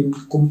not yet been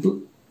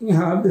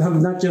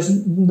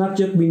not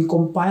yet been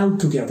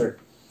compiled together.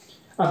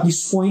 At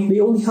this point,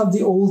 they only have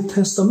the Old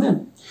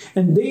Testament.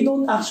 And they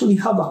don't actually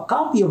have a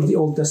copy of the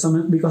Old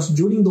Testament because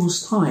during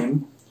those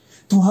times,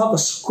 to have a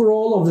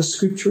scroll of the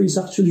scripture is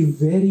actually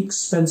very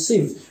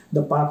expensive.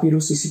 The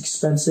papyrus is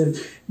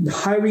expensive. The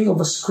hiring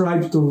of a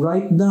scribe to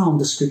write down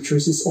the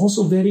scriptures is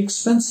also very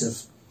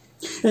expensive.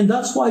 And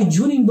that's why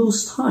during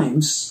those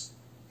times,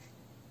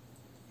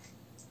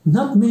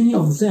 not many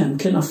of them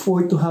can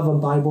afford to have a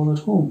Bible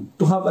at home,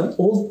 to have a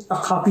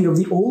copy of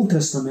the Old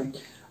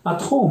Testament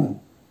at home.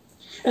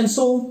 And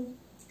so,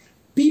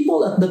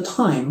 people at the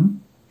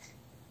time,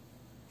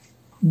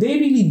 they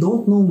really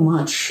don't know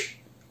much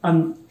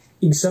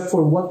except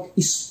for what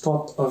is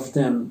taught of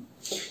them.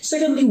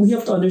 Secondly, we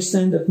have to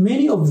understand that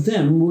many of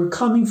them were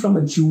coming from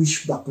a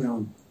Jewish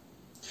background.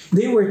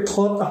 They were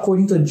taught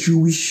according to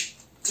Jewish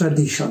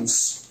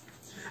traditions.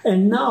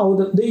 And now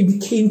that they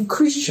became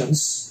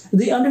Christians,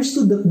 they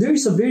understood that there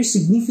is a very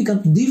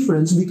significant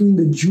difference between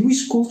the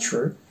Jewish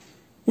culture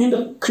and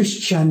the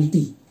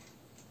Christianity.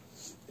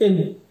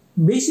 And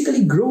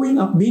basically, growing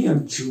up being a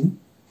Jew,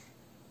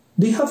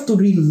 they have to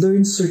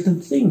relearn certain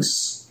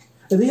things.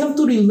 They have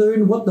to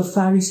relearn what the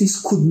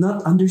Pharisees could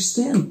not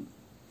understand.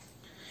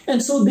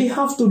 And so they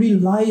have to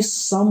rely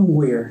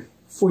somewhere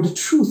for the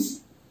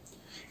truth.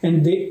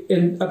 And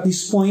at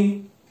this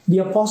point, the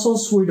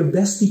apostles were the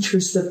best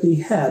teachers that they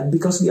had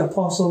because the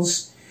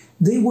apostles,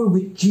 they were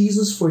with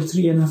Jesus for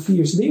 3.5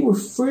 years. They were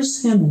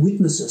first-hand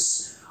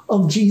witnesses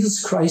of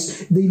Jesus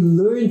Christ. They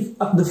learned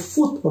at the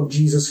foot of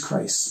Jesus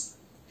Christ.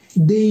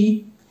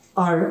 They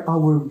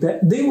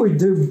were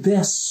their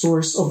best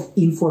source of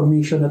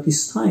information at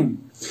this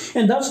time.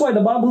 And that's why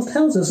the Bible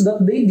tells us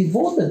that they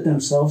devoted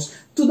themselves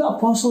to the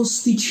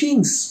apostles'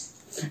 teachings.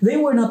 They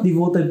were not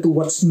devoted to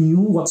what's new,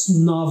 what's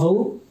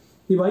novel.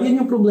 Diba? Yan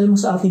yung problema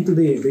sa atin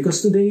today.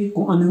 Because today,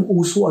 kung anong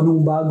uso,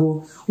 anong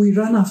bago, we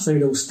run after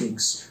those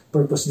things.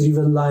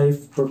 Purpose-driven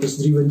life,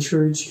 purpose-driven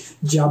church,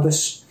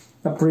 Jabez,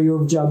 a prayer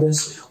of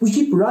Jabez. We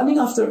keep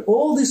running after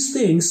all these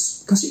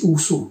things kasi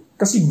uso,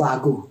 kasi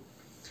bago.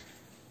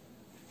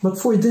 But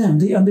for them,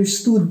 they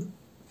understood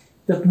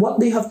that what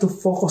they have to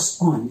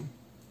focus on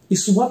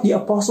is what the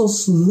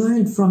apostles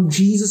learned from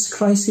Jesus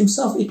Christ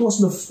himself. It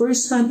was the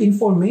first-hand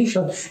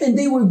information, and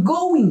they were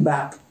going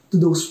back to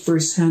those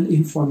first-hand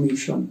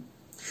information.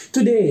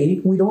 Today,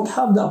 we don't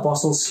have the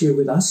apostles here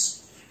with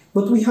us.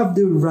 But we have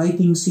the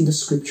writings in the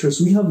scriptures.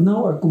 We have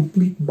now our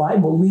complete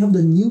Bible. We have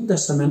the New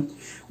Testament,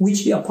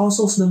 which the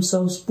apostles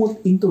themselves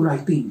put into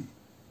writing.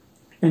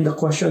 And the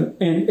question,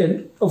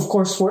 and of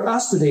course for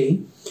us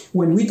today,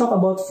 when we talk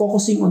about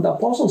focusing on the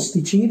apostles'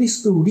 teaching, it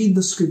is to read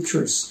the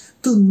scriptures,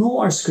 to know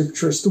our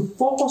scriptures, to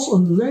focus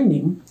on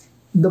learning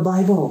the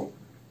Bible.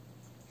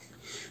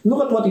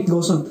 Look at what it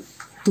goes on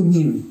to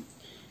mean.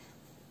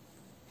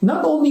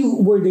 Not only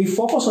were they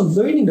focused on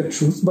learning the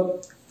truth,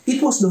 but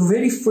it was the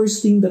very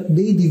first thing that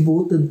they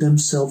devoted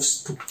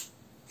themselves to.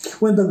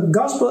 When the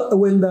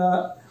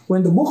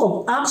book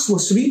of Acts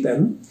was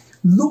written,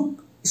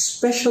 Luke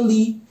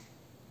especially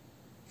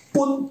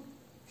put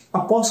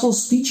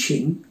apostles'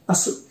 teaching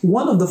as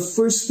one of the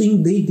first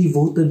things they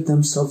devoted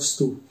themselves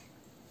to.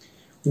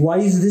 Why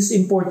is this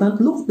important?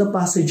 Look at the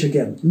passage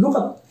again. Look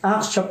at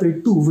Acts chapter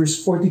 2,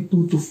 verse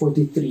 42 to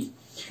 43.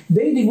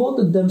 They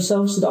devoted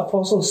themselves to the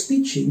apostles'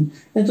 teaching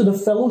and to the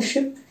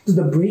fellowship, to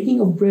the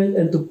breaking of bread,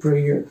 and to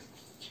prayer.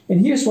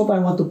 And here's what I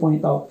want to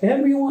point out.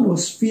 Everyone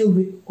was filled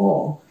with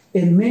awe,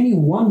 and many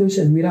wonders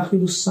and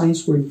miraculous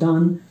signs were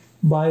done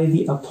by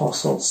the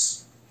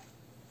apostles.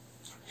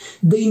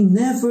 They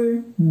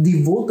never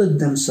devoted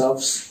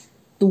themselves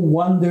to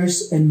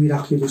wonders and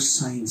miraculous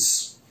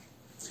signs.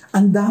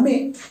 Ang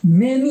dami,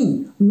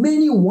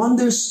 many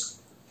wonders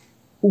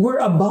were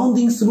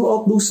abounding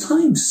throughout those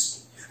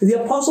times. The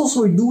apostles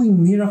were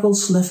doing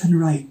miracles left and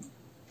right.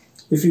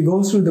 If you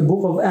go through the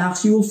book of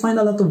Acts, you will find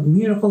a lot of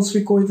miracles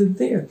recorded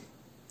there.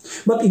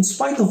 But in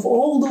spite of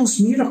all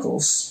those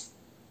miracles,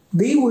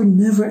 they were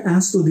never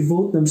asked to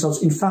devote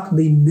themselves. In fact,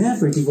 they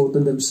never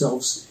devoted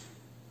themselves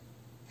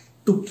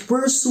to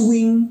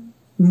pursuing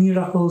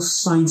miracles,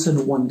 signs,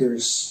 and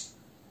wonders.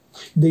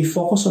 They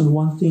focus on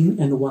one thing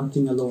and one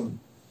thing alone.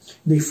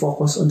 They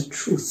focus on the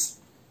truth.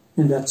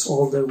 And that's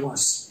all there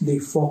was. They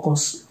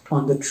focused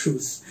on the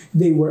truth.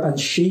 They were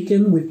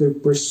unshaken with their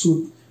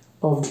pursuit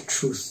of the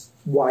truth.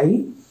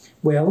 Why?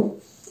 Well,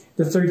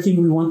 the third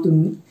thing we want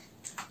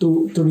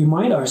to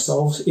remind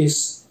ourselves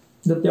is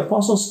that the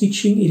apostles'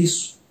 teaching,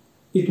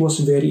 it was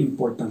very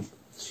important.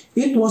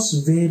 It was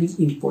very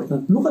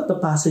important. Look at the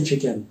passage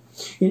again.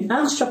 In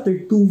Acts chapter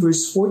 2,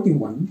 verse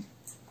 41,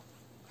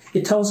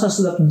 it tells us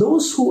that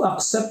those who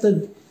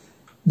accepted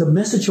the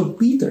message of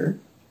Peter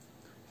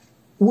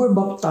were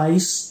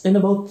baptized, and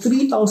about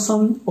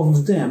 3,000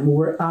 of them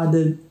were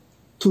added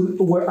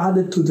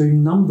to their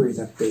number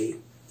that day.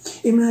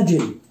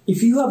 Imagine,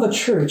 if you have a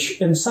church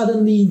and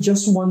suddenly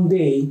just one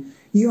day,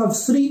 you have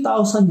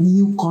 3,000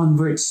 new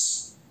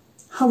converts.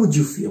 How would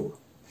you feel?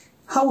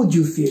 How would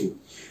you feel?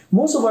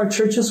 Most of our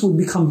churches would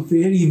become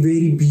very,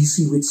 very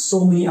busy with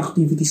so many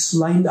activities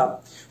lined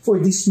up for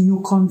these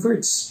new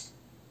converts.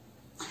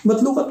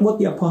 But look at what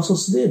the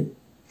apostles did.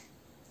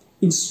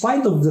 In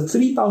spite of the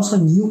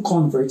 3,000 new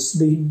converts,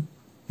 they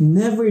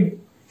never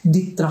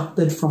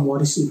detracted from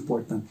what is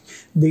important.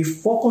 They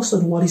focused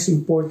on what is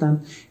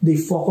important. They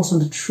focused on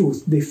the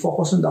truth. They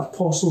focused on the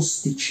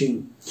apostles'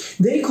 teaching.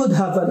 They could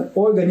have an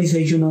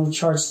organizational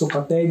chart to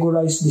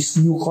categorize these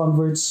new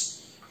converts.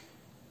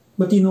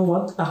 But you know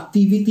what?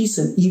 Activities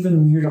and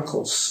even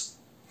miracles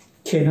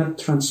cannot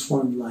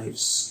transform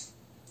lives.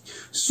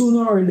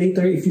 Sooner or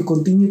later, if you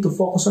continue to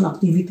focus on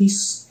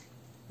activities,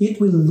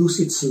 it will lose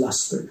its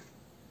luster.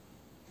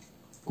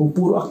 Kung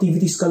puro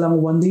activities ka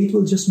lang, one day it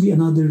will just be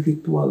another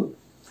ritual.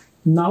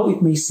 Now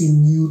it may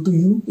seem new to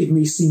you, it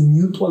may seem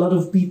new to a lot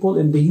of people,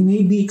 and they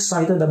may be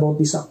excited about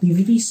these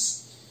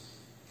activities.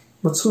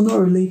 But sooner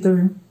or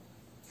later,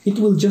 it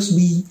will just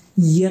be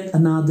yet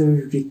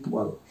another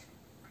ritual.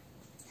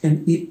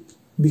 And it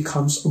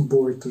becomes a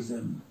bore to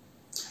them.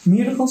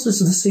 Miracles is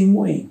the same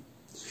way.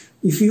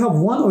 If you have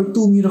one or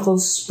two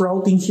miracles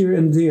sprouting here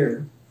and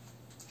there,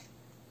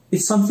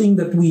 it's something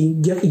that we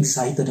get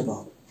excited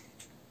about.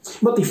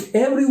 But if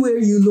everywhere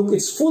you look,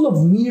 it's full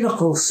of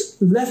miracles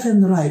left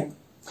and right,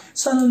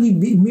 suddenly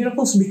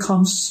miracles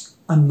becomes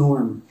a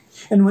norm.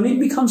 And when it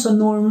becomes a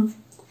norm,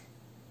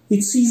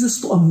 it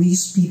ceases to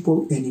amaze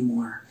people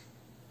anymore.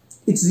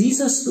 It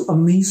ceases to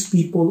amaze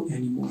people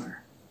anymore.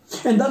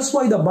 And that's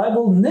why the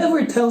Bible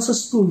never tells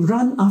us to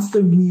run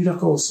after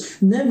miracles,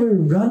 never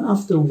run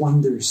after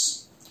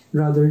wonders.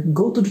 Rather,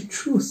 go to the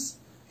truth.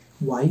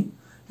 Why?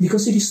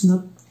 Because it is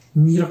not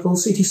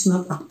miracles, it is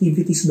not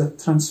activities that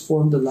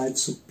transform the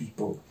lives of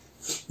people.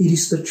 It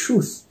is the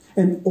truth,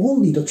 and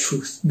only the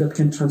truth, that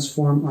can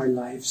transform our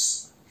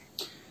lives.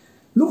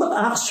 Look at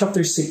Acts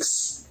chapter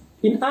 6.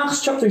 In Acts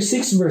chapter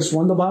 6 verse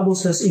 1, the Bible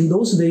says, "In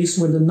those days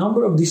when the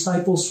number of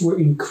disciples were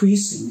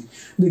increasing,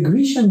 the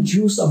Grecian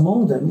Jews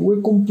among them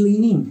were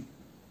complaining."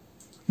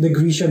 The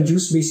Grecian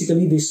Jews,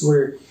 basically, these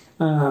were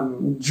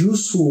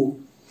Jews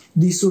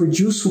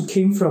who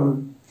came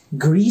from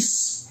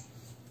Greece,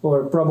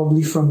 or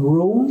probably from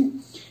Rome,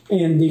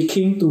 and they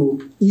came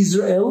to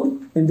Israel,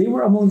 and they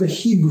were among the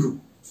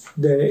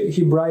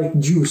Hebraic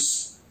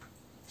Jews.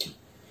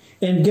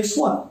 And guess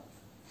what?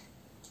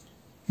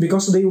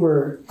 Because they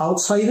were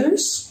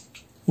outsiders,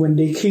 when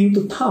they came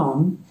to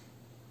town,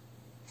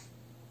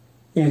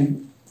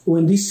 and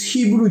when these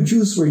Hebrew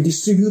Jews were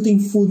distributing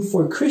food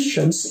for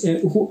Christians,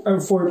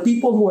 for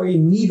people who are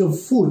in need of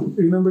food.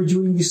 Remember,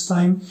 during this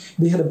time,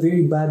 they had a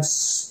very bad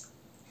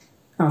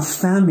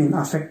famine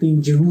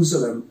affecting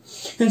Jerusalem.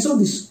 And so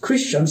these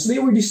Christians, they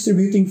were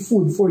distributing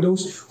food for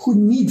those who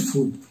need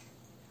food.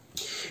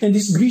 And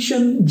these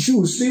Grecian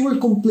Jews, they were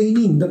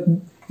complaining that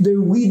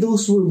their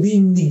widows were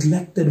being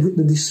neglected with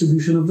the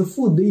distribution of the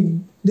food.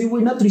 They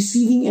were not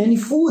receiving any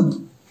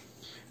food.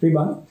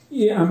 Diba?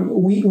 Yeah,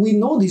 we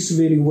know this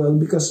very well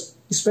because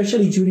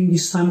especially during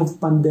this time of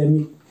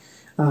pandemic,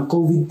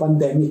 COVID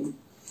pandemic,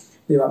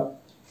 diba?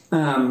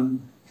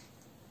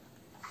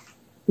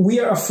 We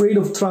are afraid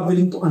of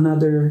traveling to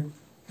another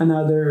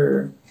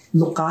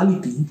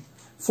locality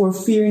for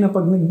fear na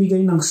pag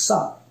nagbigay ng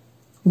SAP,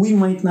 we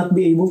might not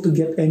be able to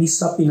get any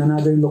SAP in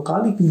another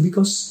locality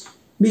because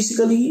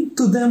basically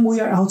to them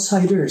we are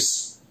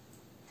outsiders.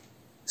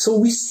 So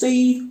we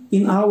stay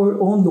in our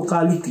own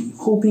locality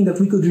hoping that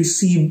we could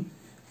receive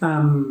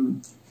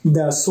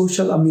the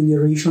Social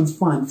Amelioration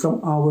Fund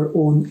from our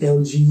own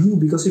LGU,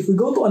 because if we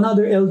go to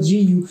another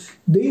LGU,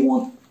 they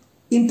won't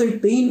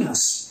entertain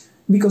us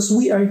because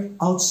we are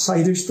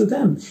outsiders to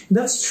them.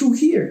 That's true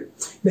here.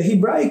 The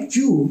Hebraic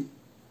Jew,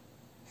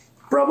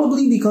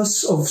 probably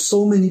because of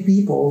so many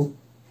people,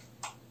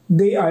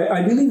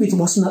 I believe it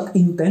was not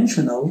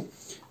intentional,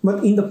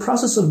 but in the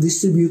process of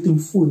distributing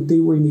food, they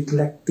were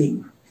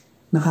neglecting,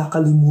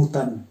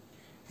 nakakalimutan,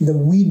 the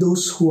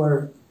widows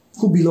who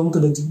belong to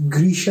the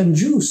Grecian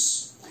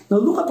Jews. Now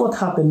look at what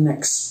happened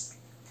next.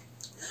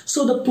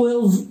 So the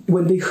 12,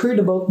 when they heard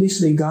about this,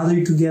 they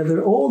gathered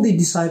together all the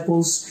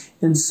disciples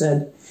and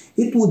said,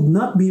 "It would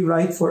not be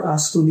right for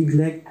us to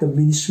neglect the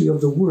ministry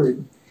of the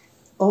word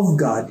of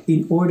God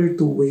in order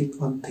to wait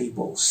on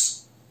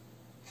tables."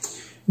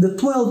 The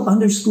 12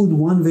 understood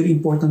one very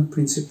important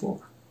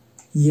principle.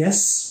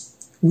 Yes,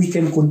 we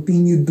can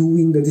continue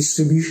doing the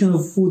distribution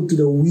of food to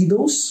the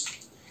widows.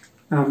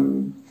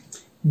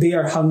 They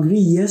are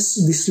hungry. Yes,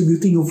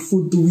 distributing of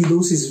food to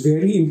widows is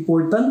very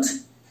important.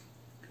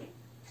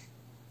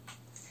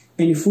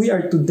 And if we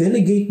are to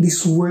delegate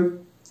this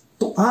work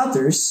to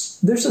others,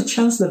 there's a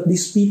chance that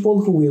these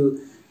people who will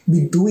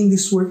be doing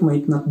this work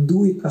might not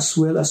do it as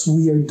well as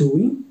we are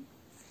doing.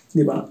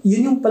 Diba?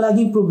 Yun yung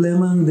palaging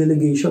problema ng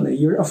delegation.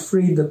 You're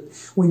afraid that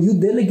when you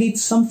delegate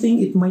something,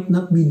 it might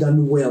not be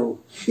done well.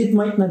 It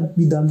might not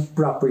be done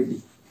properly.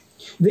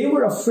 They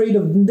were afraid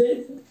of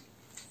that.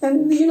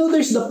 And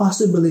there's the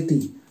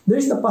possibility.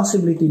 There's the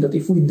possibility that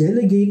if we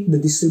delegate the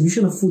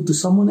distribution of food to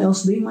someone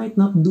else, they might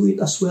not do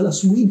it as well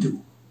as we do.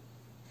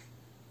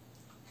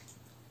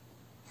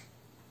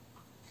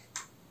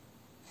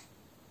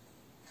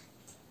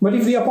 But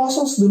if the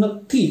apostles do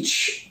not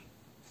teach,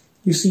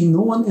 you see,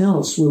 no one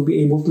else will be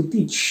able to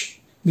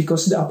teach,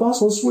 because the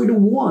apostles were the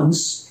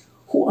ones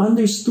who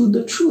understood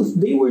the truth.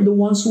 They were the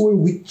ones who were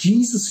with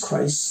Jesus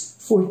Christ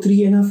for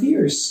 3.5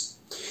 years.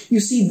 You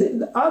see,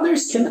 the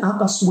others can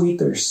act as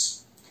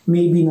waiters,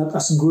 maybe not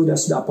as good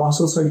as the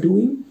apostles are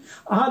doing.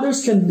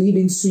 Others can lead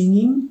in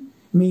singing,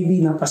 maybe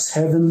not as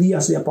heavenly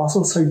as the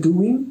apostles are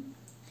doing.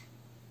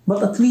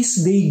 But at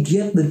least they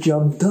get the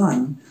job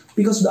done,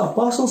 because the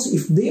apostles,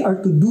 if they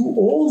are to do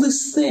all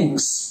these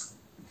things,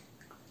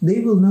 they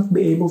will not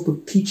be able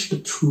to teach the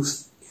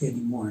truth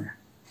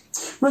anymore.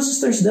 My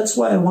sisters, that's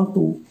why I want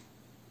to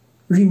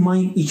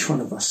remind each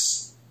one of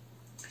us.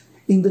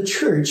 In the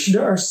church,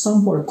 there are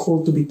some who are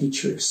called to be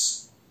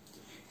teachers.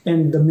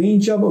 And the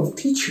main job of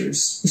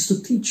teachers is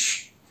to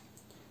teach.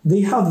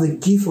 They have the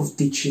gift of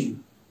teaching.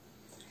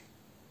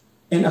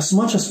 And as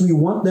much as we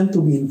want them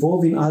to be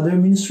involved in other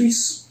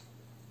ministries,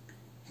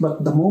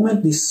 but the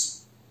moment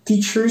these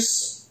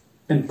teachers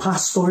and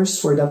pastors,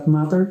 for that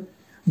matter,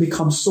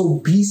 become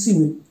so busy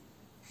with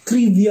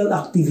trivial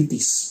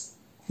activities.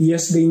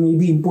 Yes, they may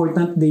be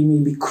important, they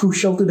may be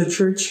crucial to the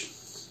church,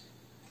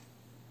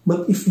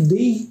 but if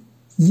they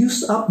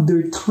use up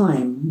their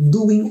time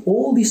doing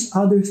all these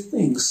other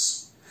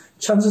things,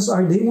 chances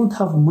are they won't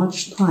have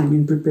much time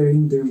in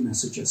preparing their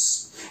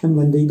messages. And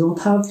when they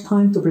don't have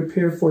time to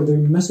prepare for their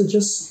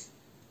messages,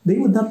 they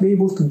would not be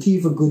able to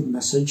give a good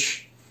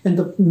message. And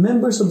the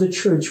members of the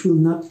church will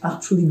not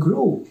actually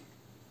grow.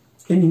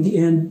 And in the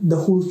end,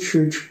 the whole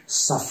church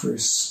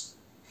suffers.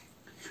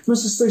 My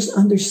sisters,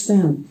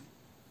 understand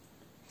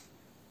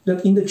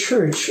that in the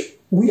church,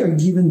 we are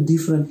given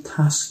different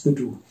tasks to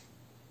do.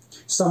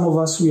 Some of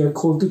us, we are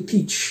called to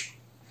teach.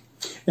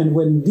 And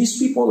when these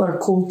people are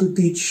called to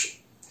teach,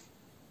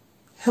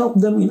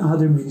 help them in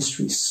other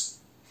ministries.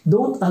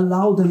 Don't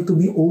allow them to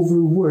be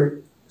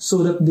overworked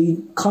so that they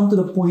come to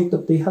the point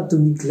that they have to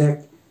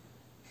neglect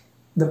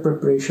the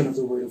preparation of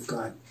the Word of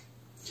God.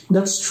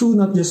 That's true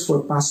not just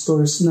for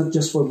pastors, not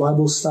just for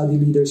Bible study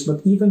leaders,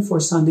 but even for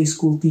Sunday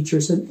school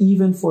teachers and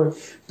even for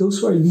those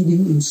who are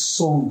leading in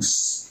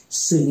songs,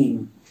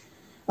 singing.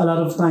 A lot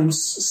of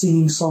times,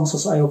 singing songs,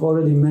 as I have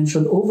already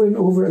mentioned, over and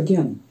over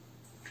again.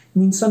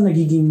 Minsan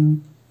nagiging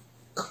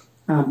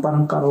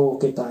parang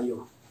karaoke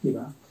tayo, di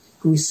ba?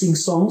 We sing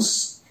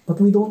songs,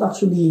 but we don't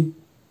actually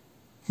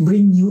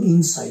bring new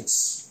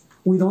insights.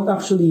 We don't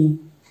actually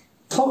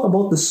talk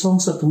about the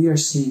songs that we are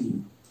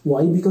singing.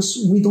 Why? Because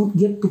we don't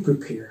get to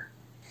prepare.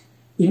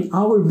 In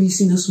our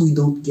busyness, we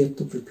don't get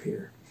to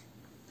prepare.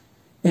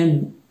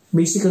 And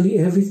basically,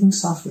 everything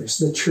suffers.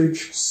 The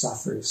church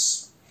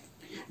suffers.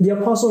 The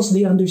apostles,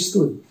 they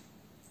understood.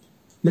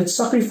 Let's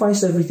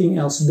sacrifice everything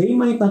else. They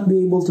might not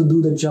be able to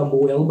do the job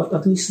well, but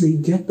at least they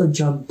get the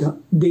job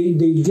done.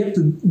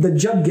 The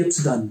job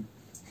gets done,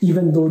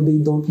 even though they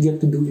don't get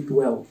to do it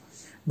well.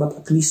 But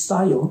at least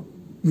tayo,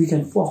 we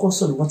can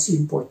focus on what's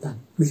important.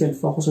 We can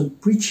focus on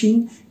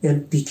preaching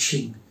and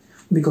teaching.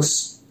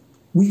 Because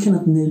we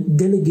cannot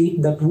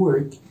delegate that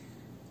work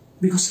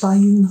because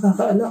tayo yung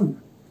nakakaalam.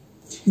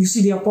 You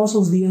see, the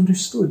apostles, they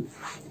understood.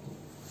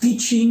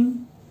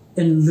 Teaching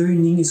and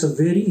learning is a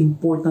very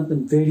important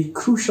and very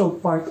crucial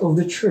part of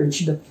the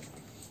church that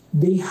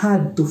they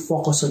had to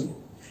focus on it.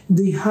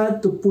 They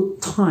had to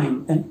put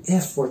time and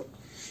effort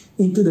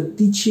into the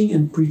teaching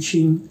and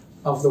preaching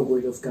of the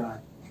Word of God.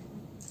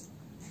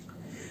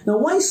 Now,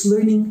 why is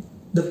learning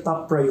the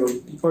top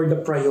priority or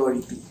the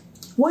priority?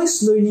 Why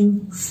is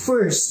learning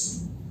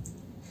first?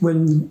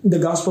 When the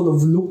Gospel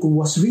of Luke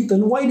was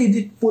written, why did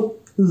it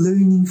put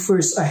learning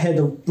first ahead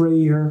of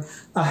prayer,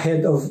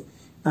 ahead of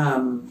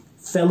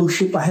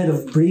fellowship, ahead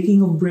of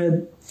breaking of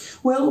bread?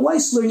 Well, why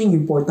is learning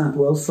important?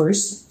 Well,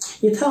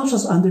 first, it helps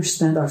us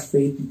understand our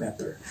faith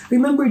better.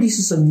 Remember, this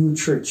is a new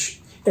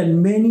church,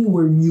 and many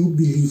were new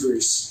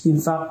believers.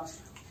 In fact,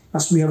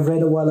 as we have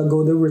read a while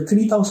ago, there were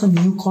 3,000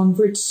 new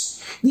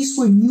converts. These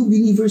were new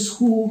believers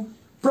who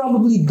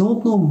probably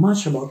don't know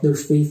much about their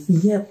faith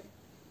yet.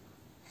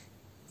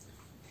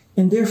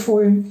 And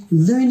therefore,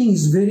 learning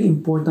is very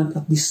important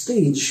at this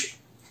stage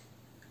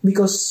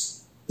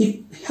because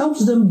it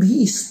helps them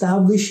be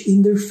established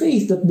in their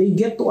faith, that they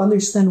get to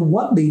understand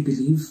what they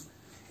believe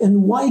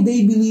and why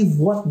they believe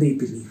what they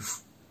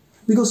believe.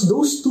 Because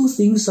those two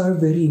things are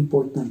very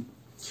important.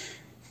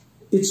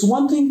 It's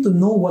one thing to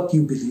know what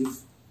you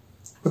believe,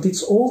 but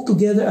it's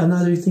altogether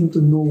another thing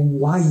to know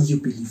why you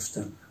believe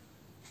them.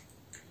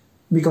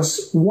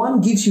 Because one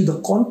gives you the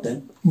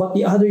content, but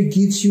the other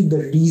gives you the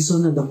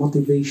reason and the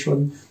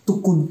motivation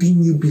to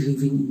continue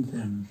believing in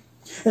them.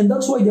 And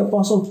that's why the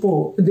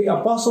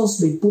apostles,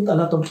 they put a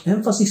lot of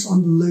emphasis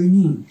on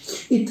learning.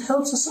 It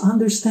helps us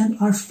understand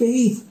our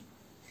faith.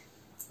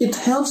 It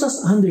helps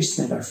us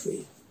understand our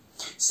faith.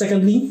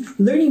 Secondly,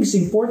 learning is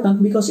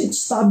important because it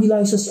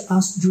stabilizes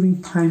us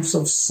during times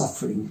of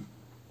suffering.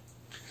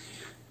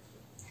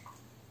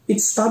 It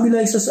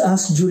stabilizes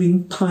us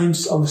during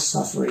times of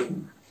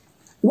suffering.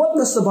 What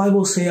does the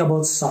Bible say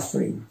about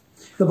suffering?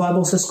 The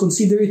Bible says,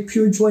 "Consider it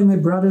pure joy, my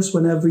brothers,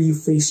 whenever you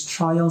face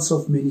trials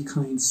of many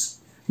kinds."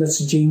 That's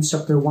James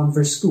chapter 1,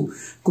 verse 2.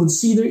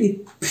 Consider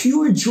it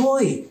pure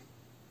joy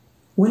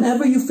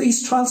whenever you face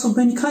trials of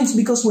many kinds,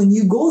 because when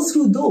you go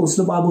through those,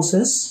 the Bible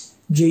says,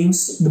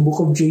 the book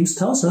of James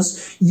tells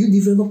us, you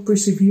develop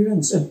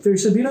perseverance, and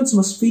perseverance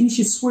must finish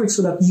its work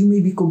so that you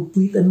may be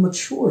complete and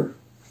mature.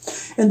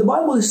 And the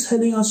Bible is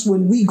telling us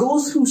when we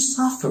go through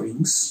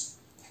sufferings,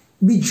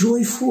 be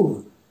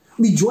joyful.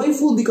 Be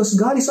joyful because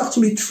God is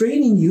actually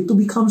training you to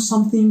become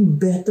something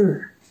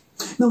better.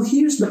 Now,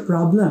 here's the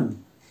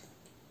problem.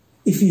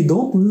 If you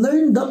don't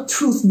learn the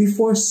truth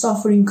before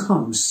suffering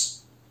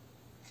comes,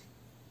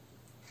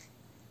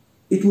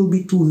 it will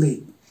be too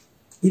late.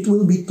 It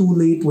will be too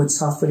late when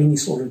suffering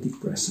is already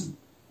present.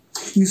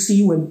 You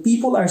see, when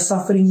people are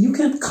suffering, you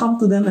can't come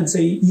to them and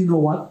say, you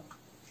know what?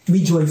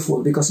 Be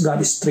joyful because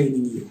God is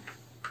training you.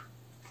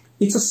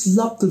 It's a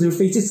slap to their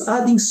face. It's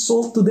adding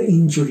salt to the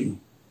injury.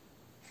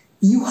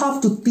 You have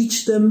to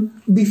teach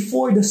them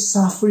before the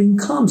suffering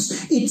comes.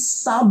 It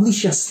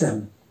establishes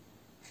them.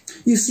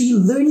 You see,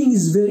 learning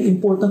is very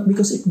important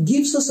because it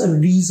gives us a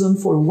reason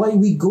for why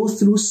we go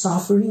through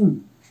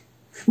suffering.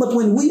 But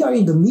when we are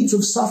in the midst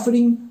of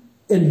suffering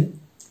and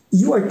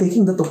you are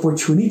taking that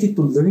opportunity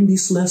to learn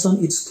this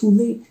lesson, it's too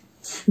late.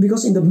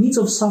 Because in the midst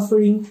of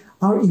suffering,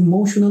 our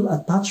emotional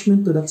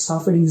attachment to that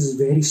suffering is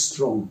very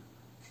strong.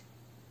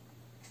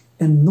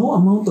 And no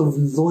amount of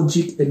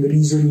logic and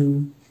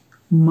reasoning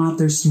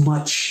matters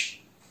much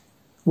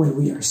when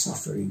we are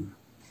suffering.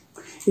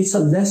 It's a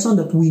lesson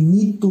that we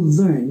need to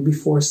learn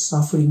before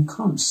suffering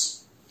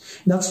comes.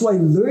 That's why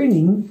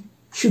learning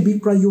should be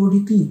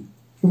priority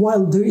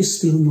while there is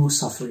still no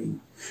suffering.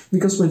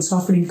 Because when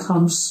suffering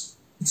comes,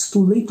 it's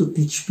too late to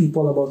teach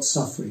people about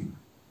suffering.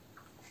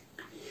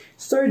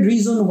 Third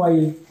reason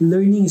why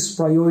learning is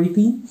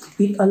priority,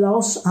 it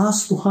allows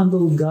us to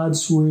handle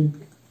God's Word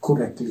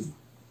correctly.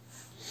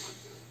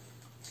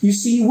 You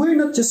see, we're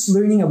not just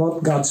learning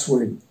about God's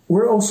Word.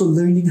 We're also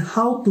learning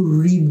how to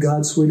read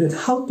God's Word and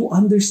how to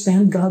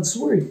understand God's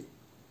Word.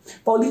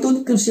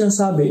 Paulit-ulit ko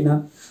sinasabi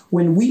na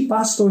when we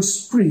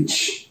pastors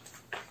preach,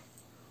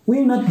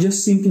 we're not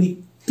just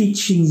simply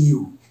teaching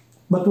you,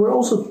 but we're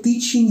also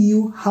teaching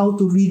you how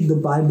to read the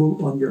Bible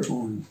on your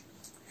own.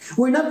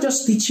 We're not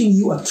just teaching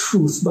you a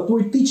truth, but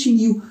we're teaching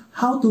you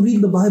how to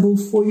read the Bible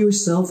for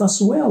yourself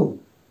as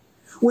well.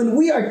 When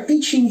we are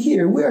teaching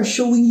here, we are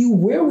showing you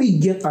where we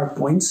get our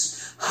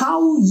points,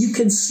 how you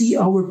can see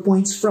our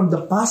points from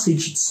the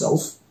passage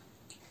itself,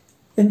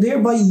 And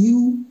thereby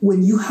you,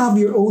 when you have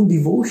your own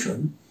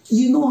devotion,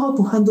 you know how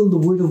to handle the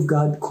Word of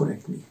God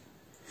correctly.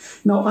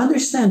 Now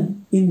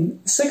understand, in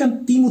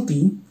 2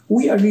 Timothy,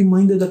 we are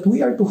reminded that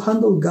we are to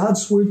handle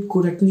God's Word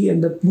correctly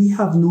and that we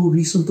have no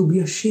reason to be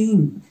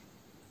ashamed.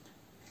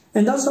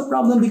 And that's the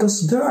problem,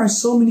 because there are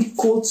so many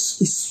cults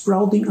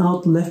sprouting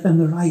out left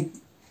and right.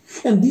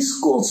 And these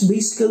cults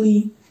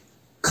basically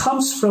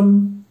comes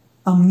from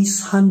a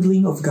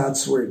mishandling of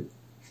God's Word.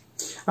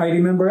 I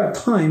remember a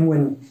time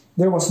when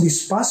there was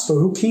this pastor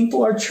who came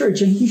to our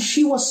church, and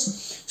she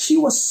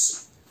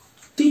was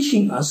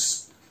teaching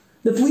us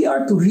that we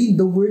are to read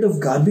the Word of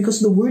God because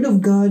the Word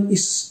of God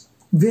is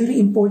very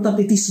important.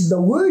 It is the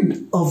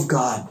Word of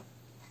God.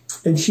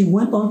 And she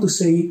went on to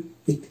say,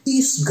 it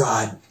is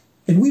God.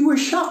 And we were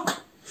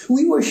shocked.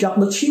 We were shocked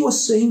that she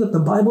was saying that the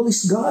Bible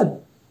is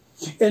God.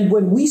 And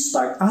when we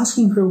start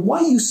asking her,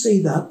 why you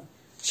say that?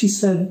 She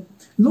said,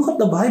 look at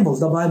the Bible.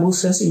 The Bible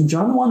says in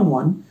John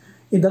 1:1,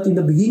 that in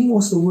the beginning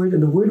was the Word,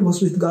 and the Word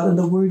was with God, and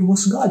the Word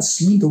was God.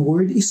 See, the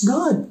Word is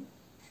God.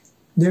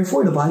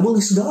 Therefore, the Bible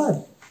is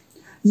God.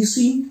 You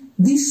see,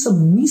 this is a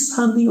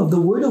mishandling of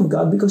the Word of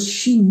God because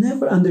she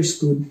never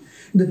understood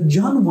that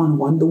John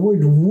 1:1, the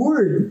word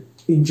Word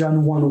in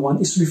John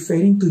 1:1 is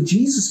referring to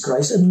Jesus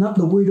Christ and not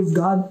the Word of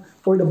God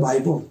or the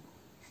Bible.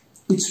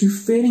 It's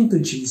referring to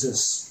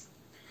Jesus.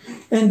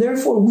 And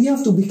therefore, we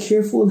have to be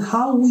careful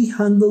how we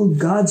handle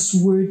God's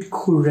Word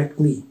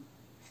correctly.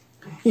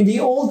 In the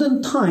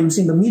olden times,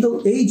 in the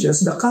Middle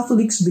Ages, the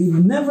Catholics, they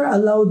never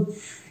allowed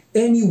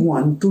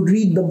anyone to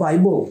read the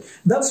Bible.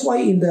 That's why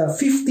in the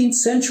 15th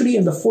century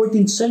and the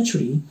 14th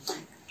century,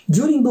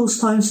 during those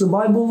times, the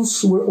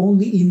Bibles were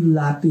only in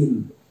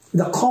Latin.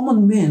 The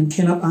common men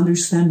cannot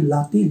understand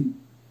Latin.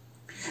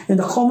 And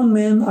the common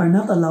men are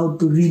not allowed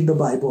to read the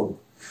Bible.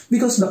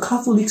 Because the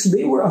Catholics,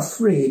 they were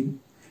afraid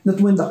that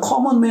when the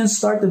common men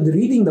started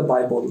reading the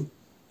Bible,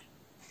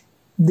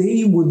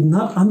 they would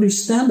not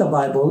understand the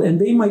Bible and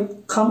they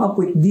might come up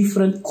with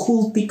different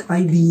cultic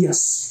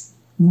ideas,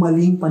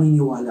 maling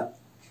paniniwala.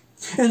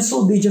 And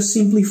so they just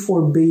simply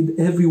forbade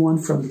everyone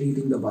from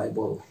reading the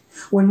Bible.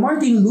 When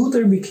Martin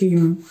Luther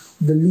became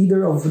the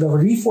leader of the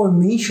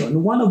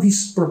Reformation, one of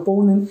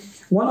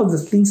the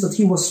things that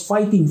he was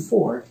fighting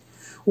for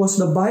was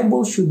the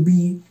Bible should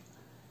be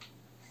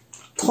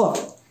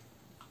taught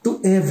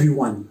to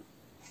everyone,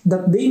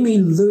 that they may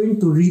learn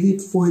to read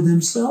it for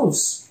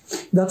themselves.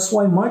 That's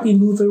why Martin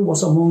Luther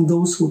was among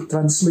those who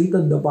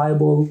translated the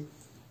Bible,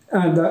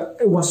 and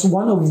was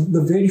one of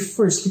the very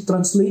first to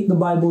translate the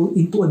Bible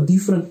into a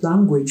different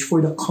language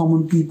for the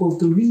common people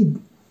to read.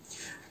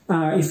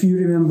 If you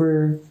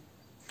remember,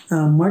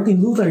 Martin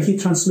Luther, he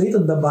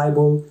translated the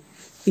Bible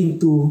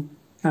into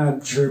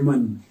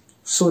German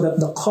so that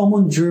the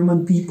common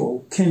German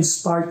people can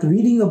start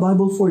reading the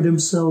Bible for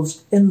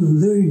themselves and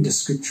learn the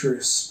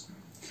Scriptures.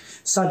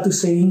 Sad to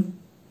say,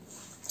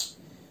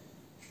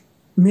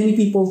 many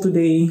people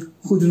today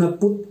who do not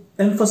put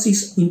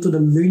emphasis into the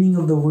learning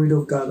of the Word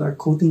of God are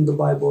quoting the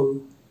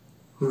Bible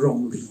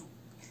wrongly.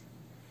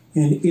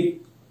 And it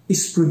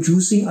is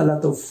producing a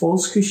lot of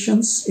false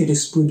Christians. It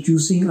is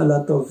producing a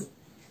lot of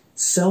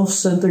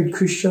self-centered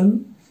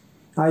Christian.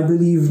 I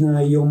believe na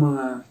yung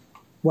mga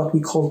what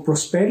we call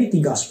prosperity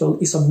gospel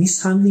is a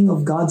mishandling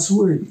of God's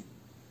Word.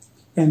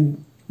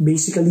 And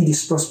basically,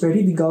 these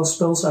prosperity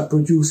gospels are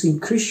producing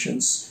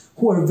Christians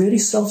who are very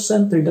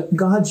self-centered, that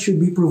God should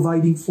be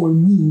providing for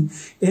me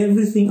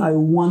everything I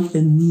want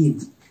and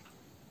need.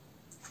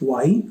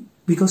 Why?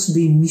 Because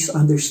they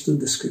misunderstood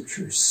the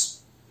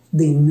Scriptures.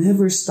 They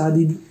never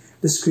studied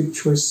the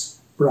Scriptures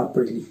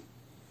properly.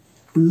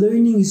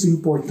 Learning is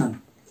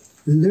important.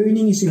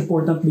 Learning is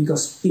important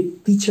because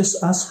it teaches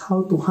us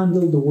how to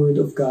handle the Word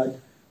of God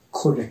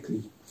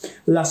correctly.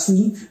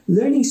 Lastly,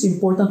 learning is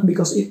important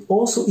because it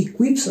also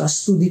equips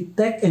us to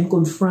detect and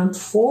confront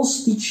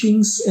false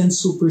teachings and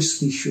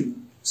superstitious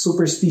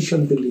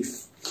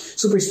beliefs.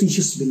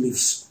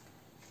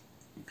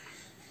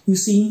 You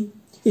see,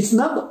 it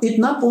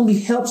not only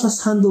helps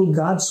us handle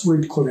God's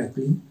Word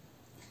correctly,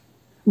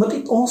 but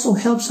it also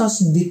helps us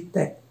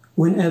detect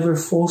whenever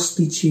false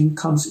teaching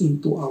comes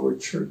into our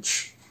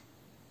church.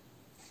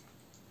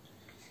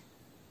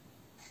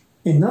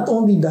 And not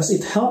only does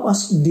it help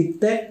us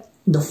detect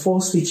the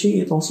false teaching,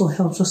 it also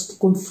helps us to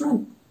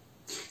confront.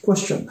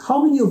 Question: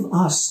 how many of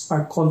us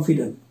are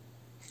confident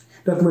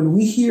that when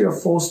we hear a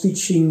false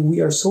teaching, we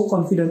are so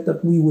confident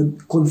that we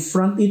would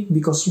confront it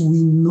because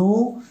we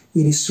know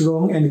it is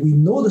wrong and we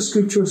know the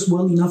Scriptures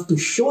well enough to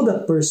show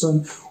that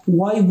person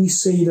why we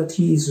say that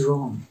he is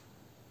wrong?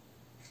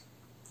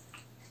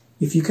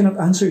 If you cannot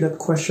answer that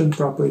question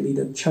properly,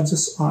 then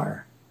chances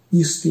are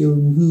you still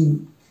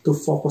need to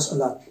focus a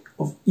lot.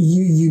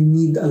 You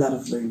need a lot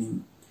of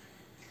learning.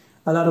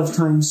 A lot of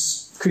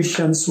times,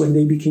 Christians, when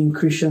they became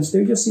Christians,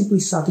 they're just simply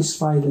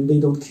satisfied and they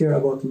don't care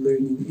about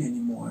learning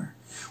anymore.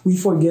 We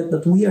forget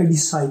that we are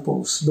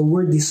disciples. The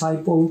word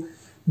disciple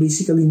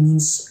basically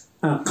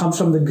comes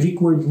from the Greek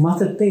word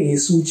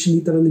mathetes, which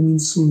literally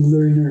means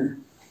learner.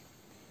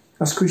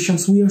 As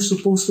Christians, we are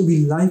supposed to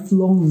be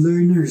lifelong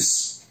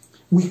learners.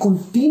 We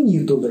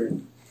continue to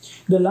learn.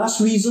 The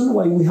last reason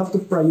why we have to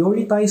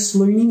prioritize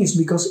learning is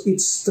because it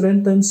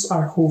strengthens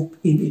our hope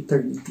in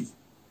eternity.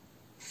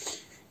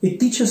 It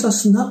teaches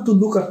us not to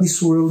look at this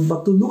world,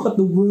 but to look at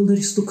the world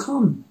that is to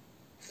come.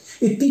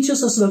 It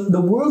teaches us that the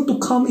world to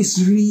come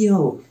is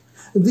real.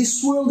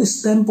 This world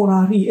is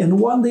temporary, and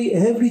one day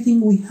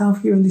everything we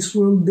have here in this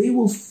world, they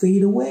will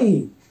fade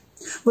away.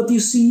 But you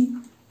see,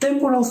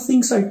 temporal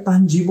things are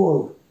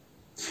tangible.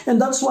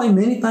 And that's why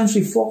many times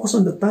we focus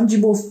on the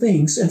tangible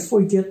things and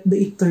forget the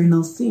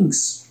eternal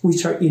things,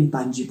 which are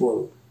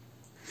intangible.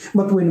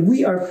 But when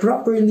we are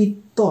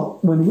properly taught,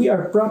 when we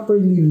are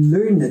properly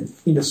learned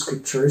in the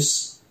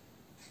scriptures,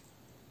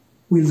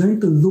 we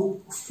learn to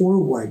look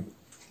forward.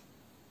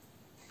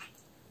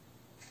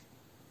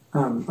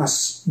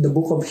 As the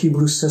book of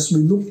Hebrews says,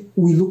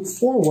 we look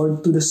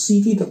forward to the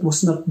city that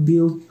was not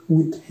built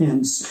with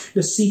hands,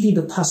 the city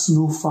that has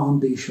no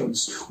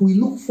foundations. We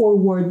look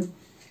forward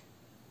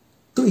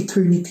to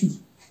eternity.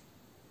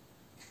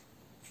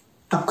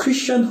 A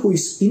Christian who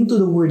is into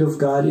the Word of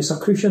God is a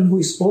Christian who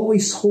is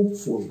always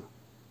hopeful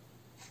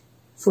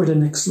for the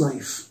next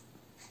life.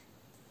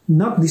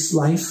 Not this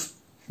life,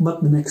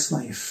 but the next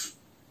life.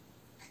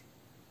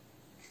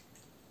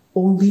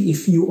 Only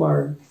if you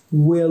are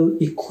well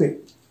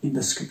equipped in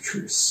the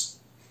scriptures.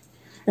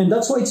 And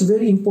that's why it's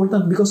very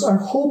important, because our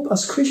hope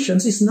as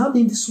Christians is not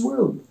in this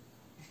world.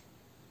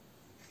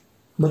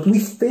 But we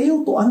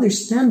fail to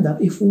understand that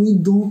if we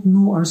don't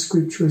know our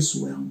scriptures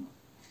well.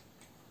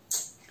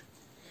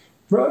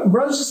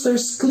 Brothers and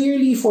sisters,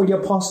 clearly for the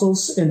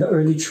apostles and the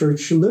early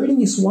church,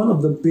 learning is one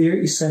of the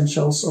bare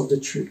essentials of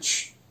the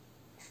church.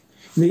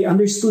 They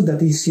understood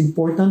that it is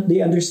important.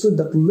 They understood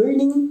that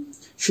learning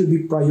should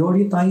be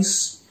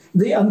prioritized.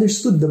 They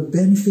understood the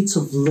benefits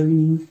of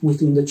learning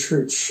within the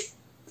church.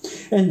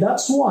 And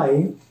that's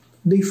why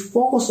they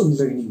focused on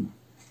learning.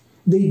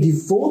 They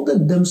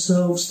devoted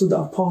themselves to the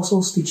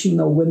apostles' teaching.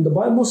 Now, when the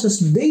Bible says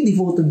they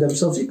devoted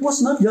themselves, it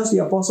was not just the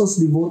apostles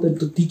devoted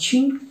to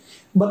teaching,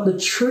 but the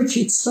church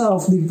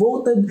itself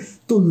devoted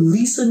to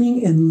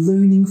listening and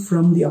learning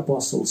from the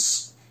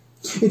apostles.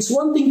 It's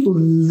one thing to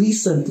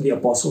listen to the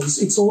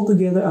apostles. It's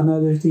altogether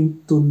another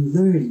thing to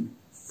learn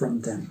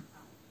from them.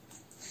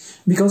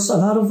 Because a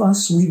lot of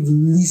us, we've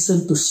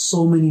listened to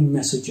so many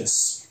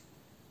messages.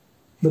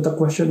 But the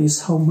question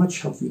is, how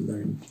much have we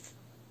learned?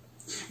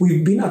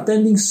 We've been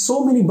attending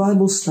so many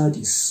Bible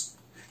studies,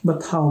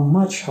 but how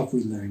much have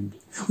we learned?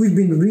 We've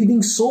been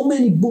reading so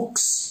many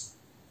books,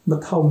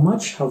 but how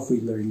much have we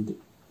learned?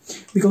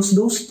 Because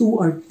those two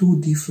are two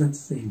different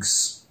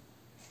things.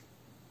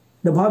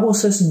 The Bible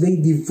says they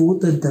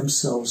devoted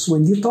themselves.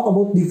 When you talk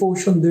about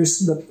devotion, there's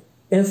that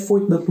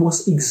effort that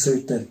was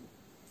exerted.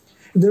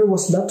 There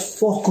was that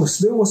focus.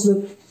 There was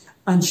that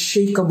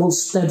unshakable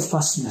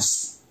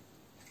steadfastness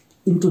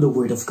into the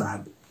Word of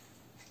God.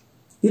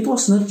 It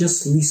was not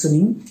just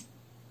listening.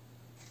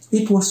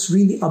 It was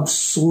really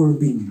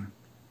absorbing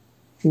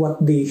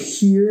what they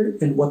hear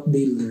and what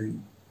they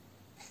learn.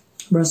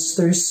 Brothers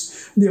and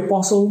sisters,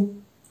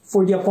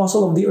 for the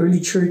apostle of the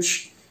early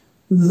church,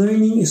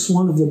 learning is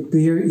one of the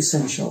bare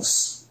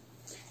essentials.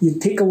 You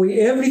take away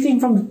everything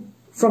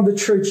from the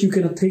church, you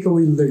cannot take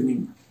away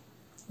learning.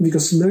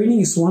 Because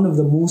learning is one of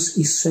the most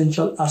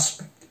essential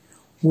aspects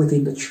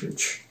within the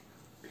church.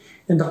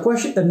 And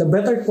the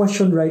better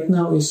question right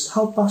now is,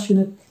 how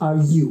passionate are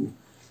you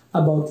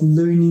about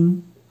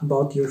learning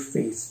about your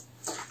faith?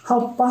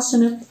 How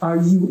passionate are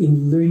you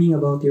in learning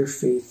about your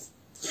faith?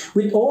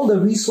 With all the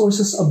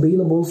resources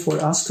available for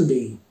us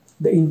today,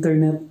 the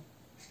internet,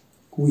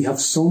 we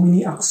have so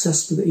many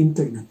access to the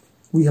internet.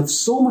 We have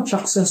so much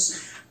access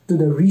to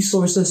the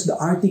resources, the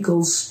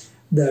articles,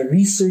 the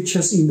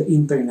researches in the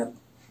internet.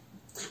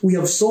 We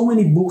have so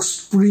many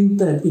books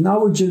printed in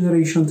our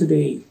generation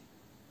today.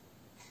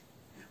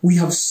 We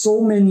have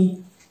so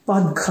many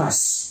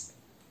podcasts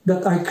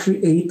that are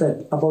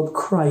created about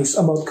Christ,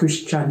 about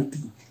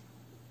Christianity.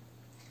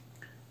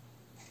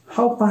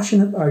 How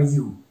passionate are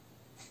you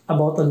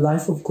about a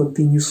life of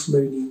continuous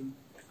learning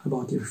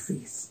about your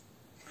faith?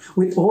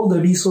 With all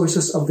the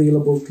resources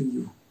available to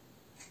you,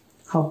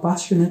 how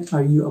passionate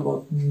are you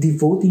about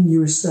devoting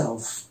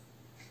yourself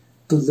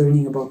to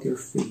learning about your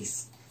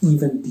faith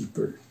even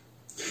deeper?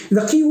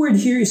 The key word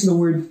here is the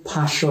word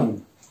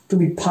passion, to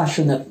be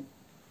passionate.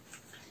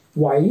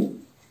 Why?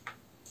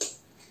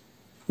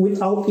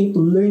 Without it,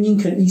 learning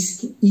can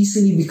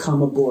easily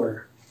become a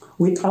bore.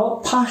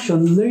 Without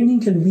passion,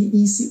 learning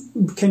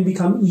can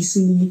become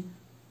easily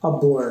a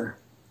bore.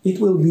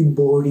 It will be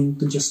boring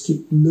to just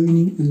keep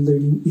learning and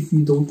learning if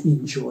you don't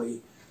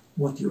enjoy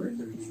what you are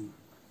learning.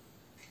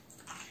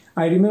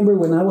 I remember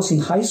when I was in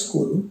high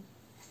school,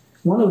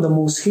 one of the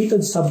most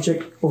hated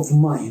subjects of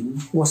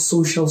mine was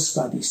social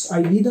studies.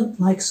 I didn't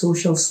like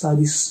social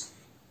studies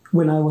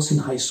when I was in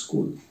high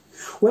school.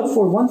 Well,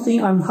 for one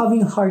thing, I'm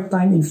having a hard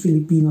time in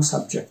Filipino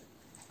subject.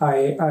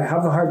 I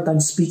have a hard time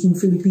speaking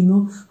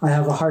Filipino. I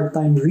have a hard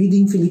time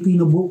reading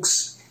Filipino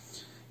books.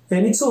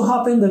 And it so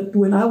happened that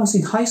when I was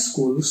in high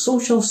school,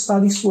 social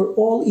studies were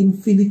all in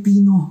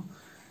Filipino.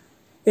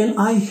 And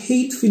I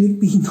hate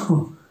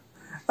Filipino.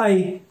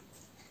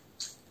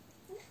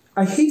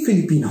 I hate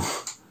Filipino.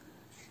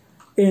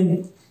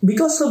 And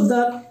because of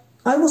that,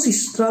 I was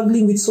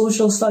struggling with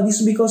social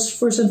studies because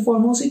first and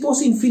foremost, it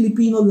was in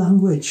Filipino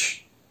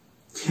language.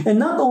 And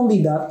not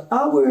only that,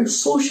 our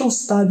social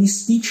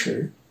studies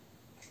teacher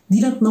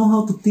didn't know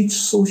how to teach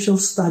social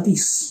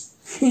studies.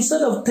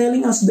 Instead of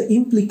telling us the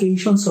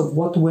implications of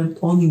what went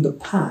on in the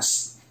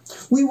past,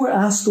 we were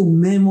asked to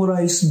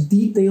memorize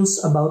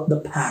details about the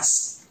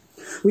past.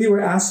 We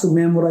were asked to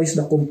memorize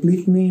the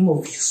complete name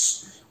of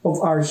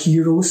our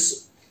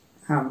heroes.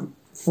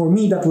 For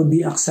me, that would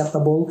be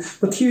acceptable.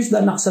 But here's the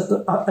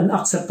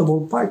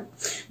unacceptable part.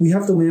 We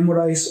have to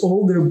memorize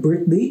all their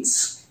birth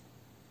dates.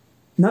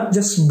 Not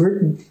just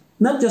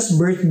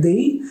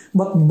birthday,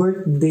 but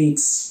birth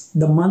dates.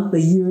 The month,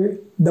 the year,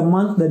 the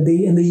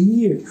day, and the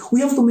year. We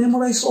have to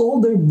memorize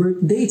all their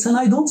birth dates. And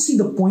I don't see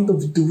the point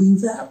of doing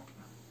that.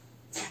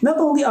 Not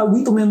only are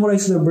we to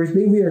memorize their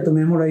birthday, we are to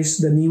memorize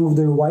the name of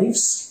their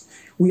wives.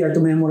 We are to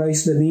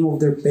memorize the name of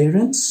their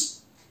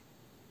parents.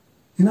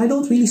 And I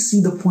don't really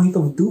see the point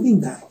of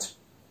doing that.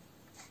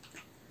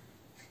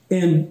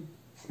 And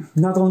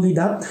not only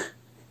that,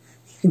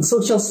 in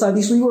social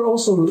studies, we were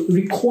also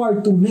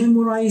required to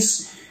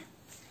memorize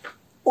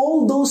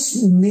all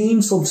those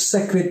names of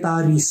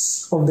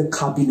secretaries of the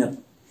cabinet.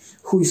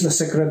 Who is the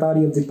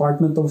Secretary of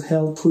Department of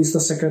Health? Who is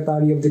the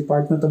Secretary of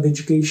Department of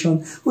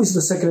Education? Who is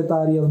the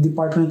Secretary of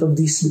Department of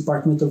this,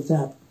 Department of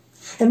that?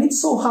 And it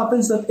so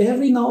happens that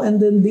every now and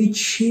then they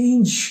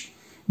change.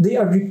 They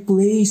are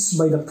replaced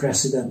by the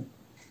president.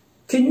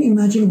 Can you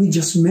imagine we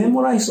just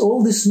memorize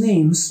all these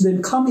names,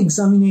 then come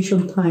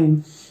examination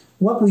time,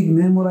 what we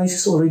memorize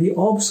is already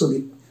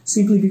obsolete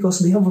simply because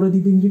they have already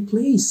been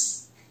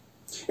replaced.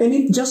 And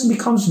it just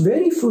becomes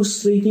very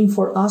frustrating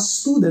for us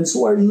students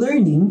who are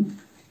learning,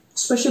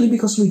 especially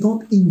because we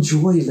don't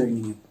enjoy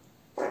learning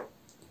it.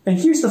 And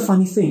here's the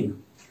funny thing.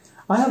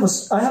 I have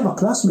a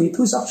classmate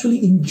who is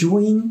actually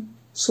enjoying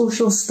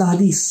social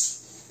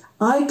studies.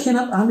 I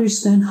cannot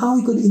understand how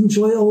he could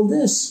enjoy all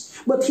this,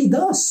 but he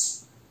does.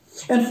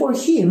 And for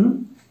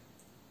him,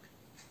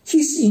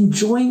 he's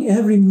enjoying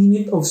every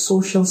minute of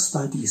social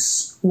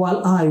studies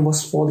while I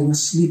was falling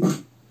asleep.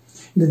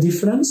 The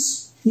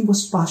difference, he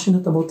was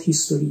passionate about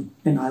history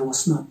and I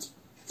was not.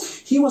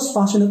 He was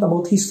passionate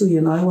about history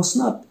and I was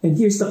not. And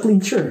here's the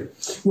clincher.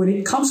 When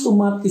it comes to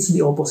math, it's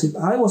the opposite.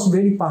 I was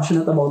very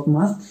passionate about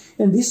math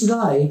and this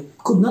guy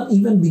could not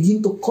even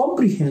begin to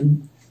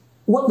comprehend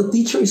what the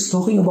teacher is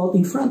talking about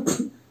in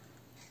front.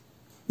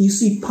 You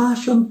see,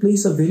 passion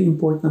plays a very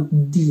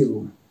important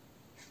deal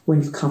when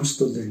it comes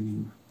to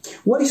learning.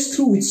 What is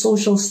true with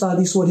social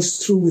studies, what is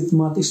true with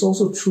math, is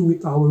also true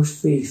with our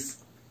faith.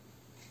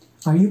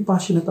 Are you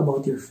passionate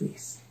about your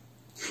faith?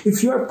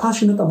 If you are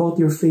passionate about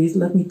your faith,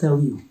 let me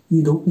tell you,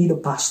 you don't need a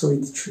pastor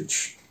in the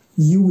church.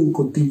 You will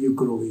continue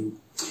growing.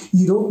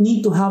 You don't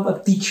need to have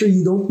a teacher.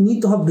 You don't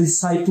need to have a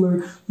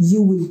discipler.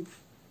 You will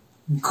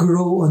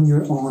grow on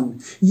your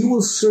own. You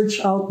will search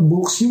out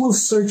books. You will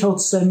search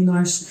out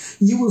seminars.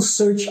 You will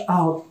search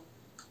out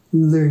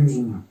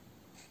learning.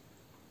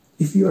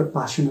 If you are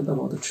passionate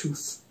about the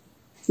truth,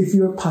 if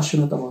you are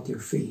passionate about your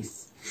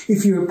faith,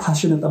 if you are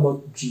passionate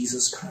about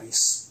Jesus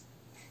Christ.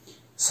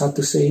 Sad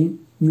to say,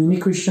 many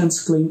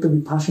Christians claim to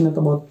be passionate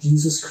about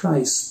Jesus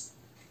Christ.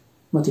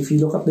 But if you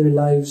look at their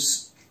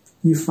lives,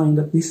 you find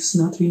that this is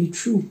not really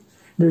true.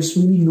 There's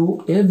really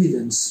no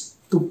evidence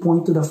to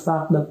point to the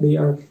fact that they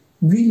are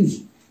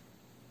really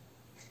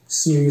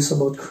serious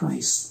about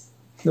Christ,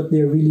 that they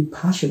are really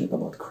passionate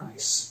about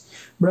Christ.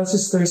 Brothers and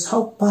sisters,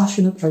 how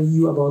passionate are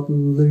you about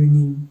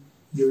learning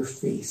your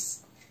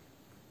faith?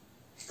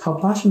 How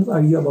passionate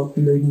are you about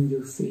learning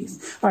your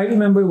faith? I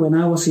remember when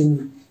I was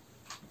in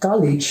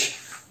college,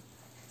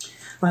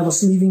 I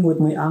was living with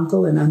my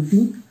uncle and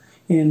auntie,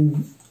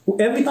 and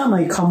every time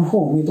I come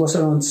home, it was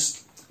around,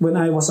 when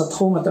I was at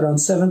home at around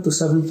 7 to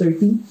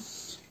 7:30,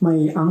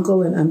 my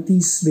uncle and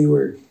aunties, they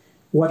were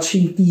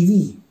watching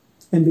TV.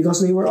 And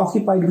because they were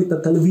occupied with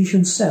the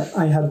television set,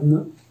 I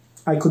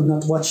could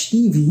not watch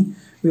TV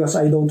because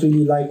I don't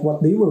really like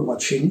what they were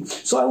watching.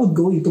 So I would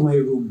go into my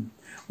room.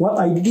 What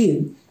I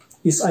did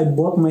is I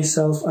bought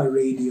myself a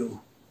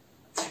radio.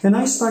 And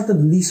I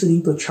started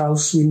listening to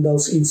Charles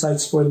Swindoll's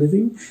Insights for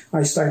Living.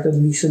 I started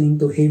listening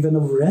to Haven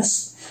of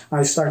Rest.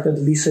 I started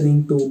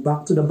listening to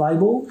Back to the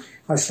Bible.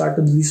 I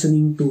started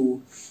listening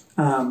to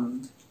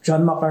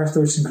John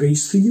MacArthur's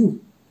Grace to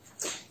You.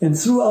 And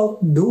throughout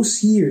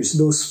those years,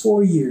 those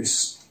 4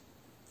 years,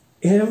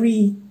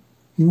 every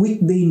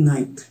weekday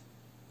night,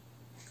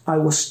 I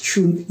was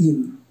tuned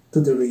in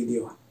to the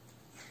radio.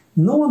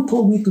 No one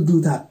told me to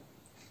do that.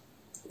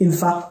 In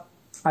fact,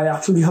 I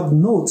actually have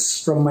notes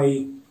from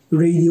my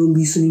radio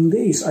listening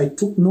days. I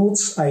took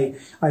notes, I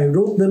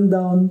wrote them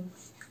down,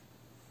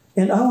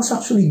 and I was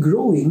actually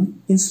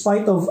growing in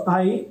spite of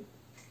I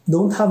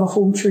don't have a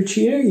home church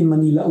here in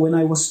Manila when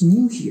I was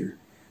new here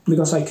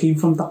because I came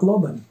from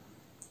Tacloban.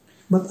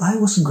 But I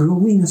was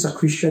growing as a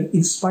Christian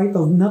in spite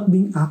of not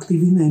being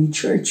active in any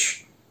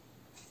church.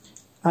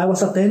 I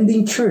was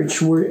attending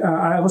church where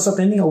I was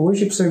attending a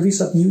worship service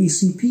at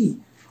UECP,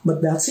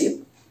 but that's it.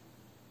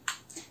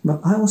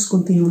 But I was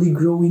continually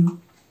growing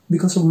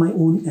because of my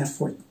own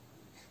effort.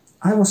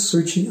 I was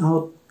searching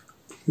out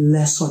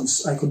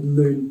lessons I could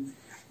learn.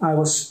 I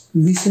was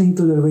listening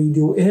to the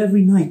radio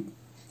every night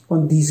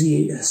on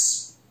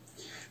DZAS.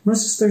 My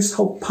sisters,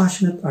 how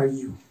passionate are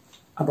you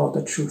about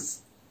the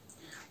truth?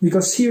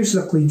 Because here's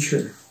the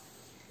clincher.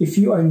 If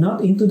you are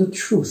not into the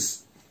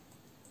truth,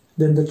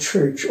 then the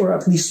church, or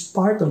at least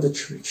part of the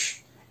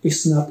church,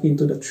 is not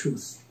into the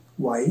truth.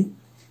 Why?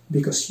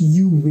 Because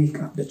you make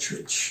up the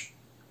church.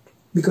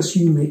 Because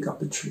you make up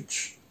the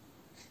church.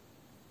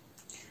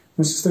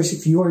 My sisters,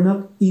 if you are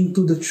not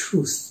into the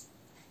truth,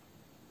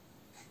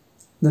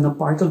 then a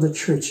part of the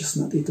church is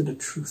not into the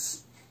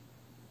truth.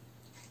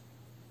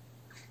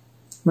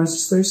 My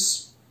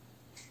sisters,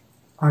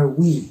 are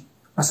we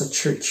as a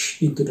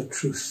church into the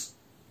truth?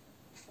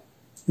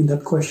 And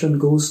that question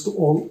goes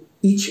to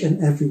each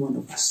and every one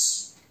of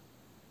us.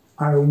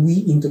 Are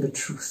we into the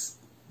truth?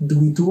 Do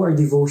we do our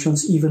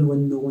devotions even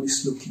when no one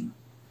is looking?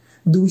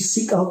 Do we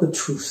seek out the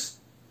truth?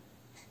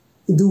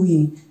 Do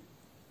we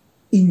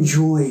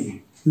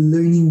enjoy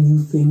learning new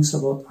things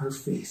about our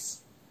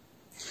faith?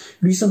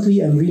 Recently,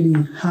 I'm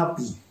really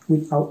happy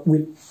with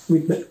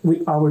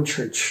our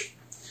church,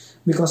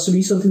 because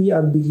recently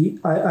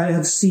I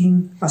have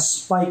seen a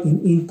spike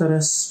in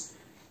interest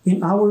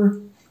in our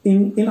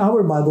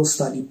Bible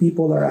study.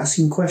 People are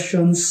asking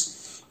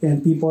questions,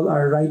 and people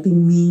are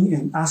writing me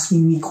and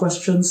asking me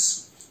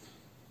questions,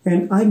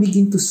 and I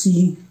begin to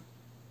see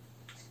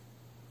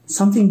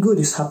something good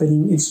is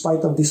happening in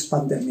spite of this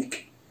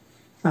pandemic.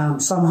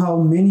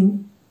 Somehow many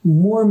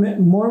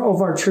more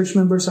of our church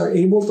members are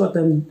able to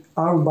attend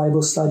our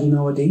Bible study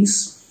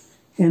nowadays.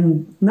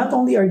 And not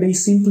only are they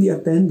simply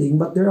attending,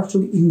 but they're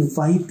actually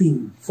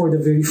inviting for the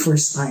very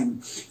first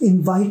time,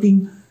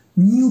 inviting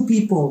new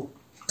people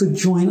to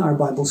join our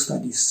Bible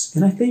studies.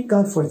 And I thank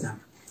God for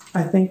them.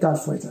 I thank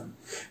God for them.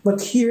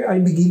 But here I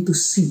begin to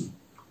see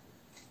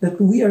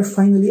that we are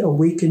finally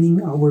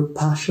awakening our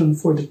passion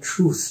for the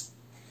truth.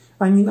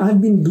 I mean,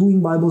 I've been doing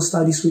Bible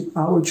studies with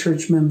our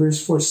church members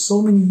for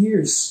so many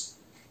years.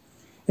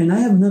 And I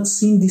have not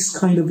seen this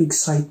kind of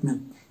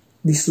excitement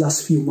these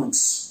last few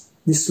months,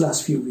 these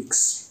last few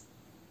weeks.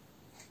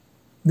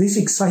 This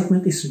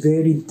excitement is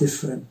very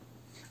different.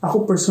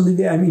 Ako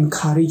personally, I'm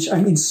encouraged,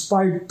 I'm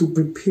inspired to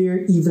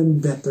prepare even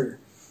better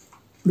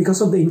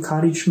because of the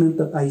encouragement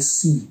that I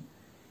see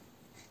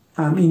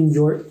in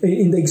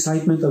the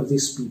excitement of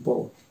these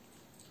people.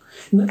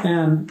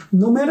 And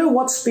no matter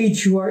what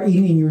stage you are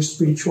in your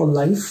spiritual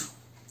life,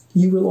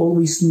 you will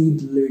always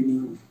need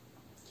learning.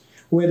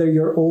 Whether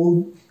you're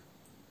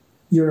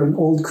an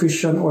old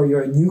Christian or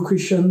you're a new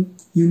Christian,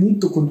 you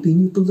need to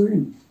continue to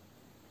learn.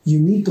 You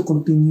need to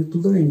continue to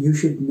learn. You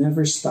should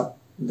never stop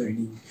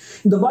learning.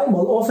 The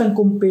Bible often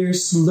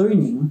compares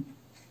learning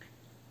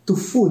to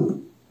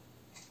food,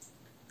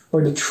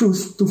 or the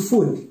truth to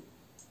food.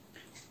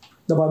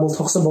 The Bible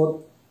talks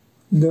about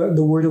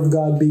the Word of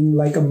God being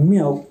like a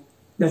milk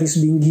that is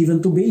being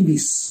given to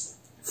babies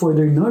for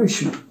their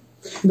nourishment.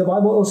 The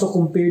Bible also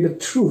compared the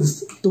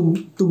truth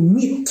to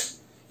meat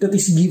that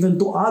is given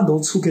to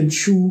adults who can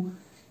chew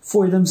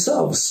for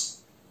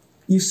themselves.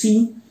 You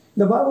see,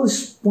 the Bible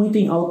is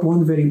pointing out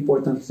one very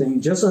important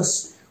thing. Just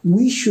as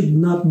we should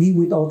not be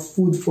without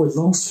food for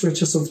long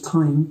stretches of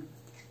time,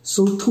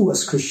 so too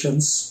as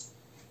Christians,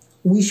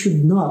 we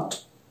should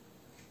not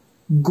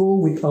go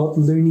without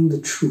learning the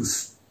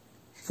truth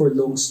for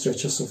long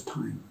stretches of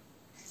time.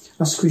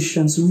 As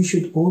Christians, we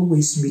should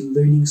always be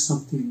learning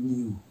something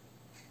new.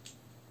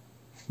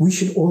 We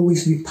should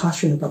always be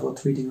passionate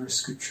about reading our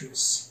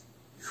scriptures.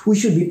 We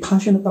should be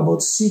passionate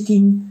about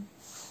seeking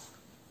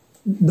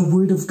the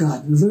Word of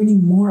God,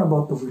 learning more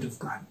about the Word of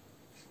God.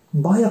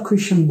 Buy a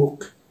Christian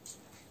book.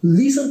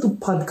 Listen to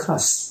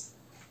podcasts.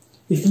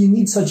 If you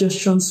need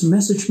suggestions,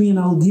 message me and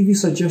I'll give you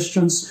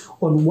suggestions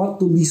on what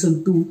to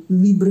listen to.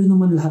 Libre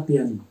naman lahat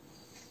yan.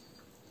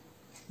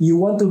 You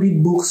want to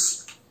read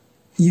books,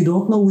 you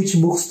don't know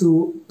which books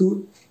to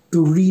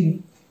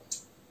read,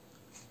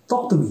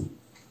 talk to me.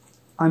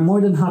 I'm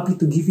more than happy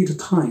to give you the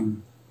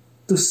time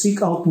to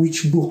seek out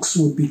which books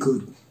would be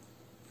good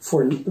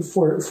for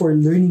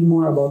learning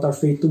more about our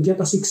faith, to get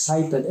us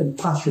excited and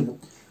passionate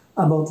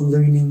about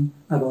learning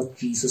about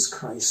Jesus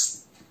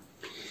Christ.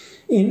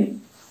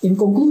 In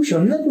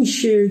conclusion, let me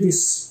share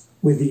this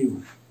with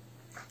you.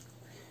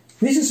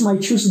 This is my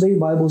Tuesday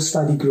Bible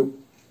study group.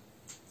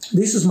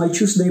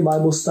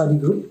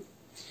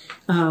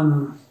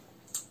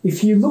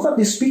 If you look at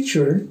this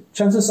picture,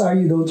 chances are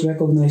you don't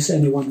recognize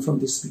anyone from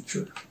this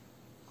picture.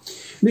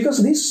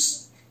 Because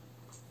this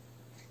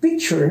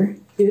picture,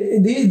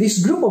 this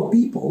group of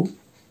people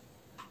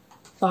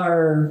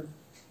are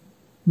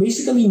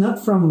basically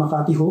not from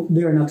Makati Hope.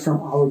 They are not from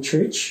our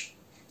church.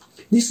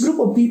 This group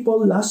of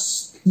people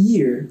last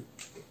year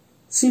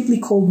simply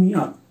called me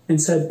up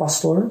and said,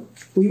 "Pastor,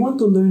 we want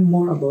to learn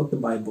more about the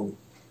Bible.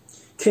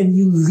 Can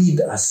you lead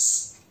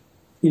us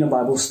in a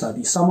Bible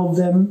study?" Some of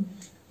them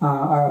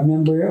are a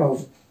member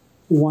of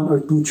one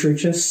or two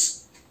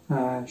churches.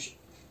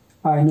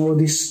 I know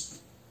this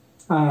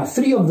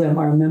Three of them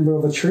are a member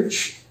of a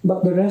church,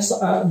 but the rest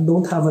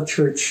don't have a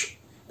church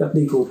that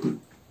they go to.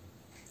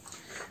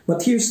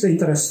 But here's the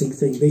interesting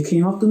thing. They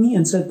came up to me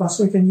and said,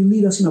 Pastor, can you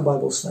lead us in a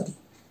Bible study?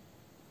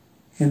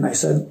 And I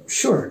said,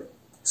 sure.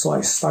 So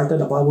I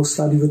started a Bible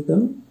study with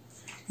them.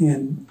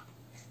 And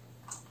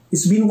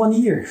it's been 1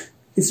 year.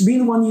 It's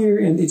been 1 year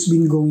and it's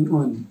been going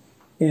on.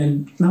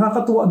 And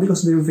nakakatuwa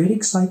because they're very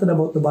excited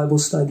about the Bible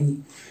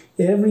study.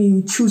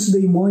 Every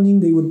Tuesday morning,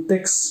 they would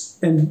text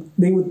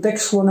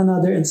one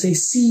another and say,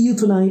 see you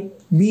tonight,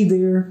 be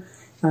there,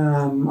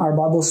 our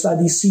Bible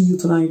study, see you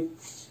tonight.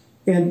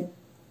 And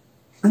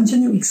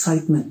andyan yung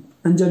excitement.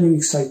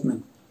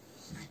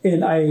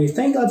 And I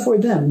thank God for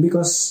them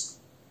because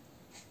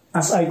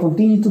as I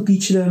continue to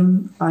teach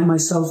them, I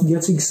myself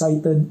get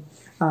excited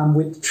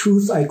with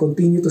truth. I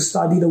continue to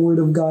study the Word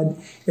of God,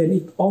 and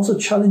it also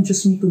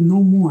challenges me to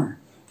know more,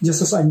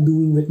 just as I'm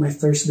doing with my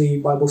Thursday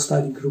Bible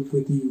study group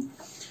with you.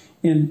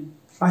 And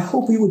I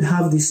hope we would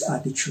have this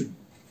attitude,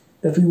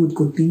 that we would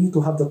continue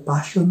to have the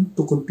passion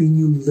to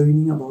continue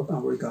learning about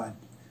our God.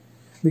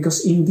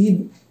 Because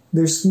indeed,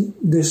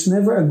 there's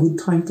never a good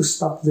time to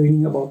stop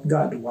learning about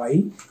God.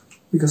 Why?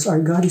 Because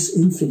our God is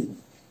infinite.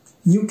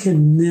 You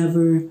can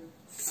never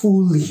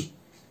fully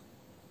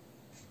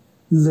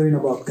learn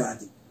about God.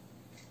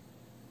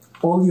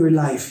 All your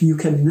life, you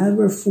can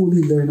never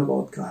fully learn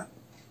about God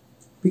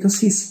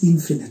because He's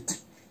infinite.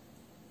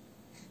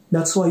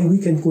 That's why we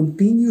can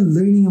continue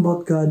learning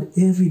about God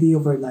every day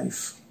of our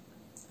life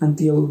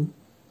until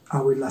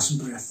our last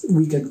breath.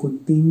 We can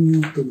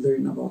continue to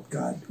learn about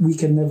God. We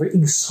can never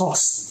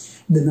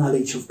exhaust the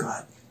knowledge of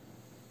God.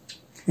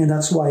 And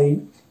that's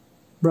why,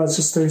 brothers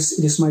and sisters,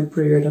 it is my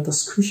prayer that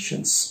as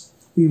Christians,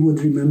 we would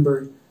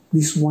remember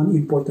this one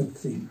important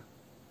thing.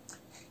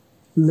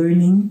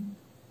 Learning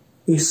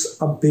is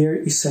a bare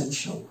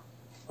essential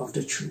of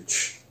the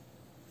church.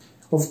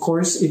 Of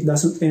course, it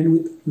doesn't end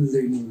with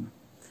learning.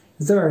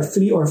 There are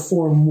 3 or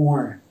 4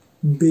 more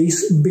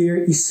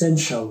bare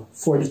essential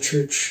for the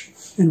church.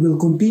 And we'll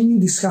continue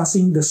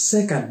discussing the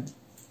second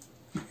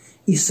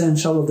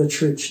essential of the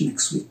church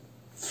next week.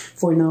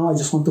 For now, I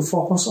just want to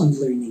focus on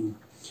learning.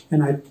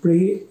 And I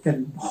pray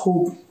and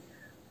hope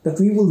that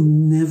we will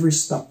never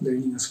stop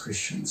learning as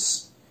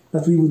Christians.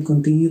 That we will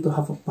continue to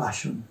have a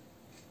passion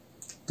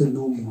to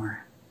know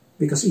more.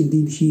 Because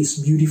indeed, He is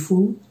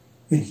beautiful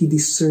and He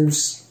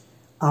deserves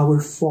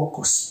our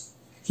focus.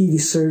 He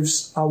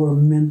deserves our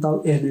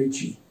mental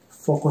energy.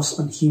 Focus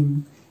on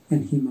Him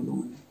and Him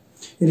alone.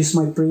 It is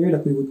my prayer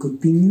that we would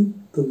continue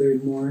to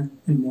learn more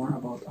and more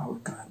about our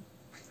God.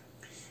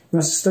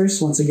 My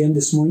sisters, once again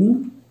this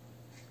morning,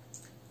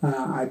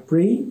 I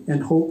pray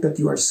and hope that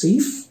you are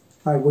safe.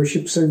 Our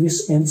worship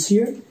service ends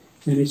here,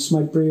 and it's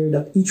my prayer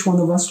that each one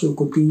of us will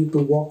continue to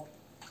walk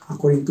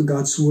according to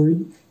God's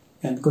Word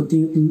and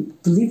continue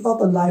to live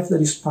out a life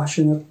that is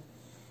passionate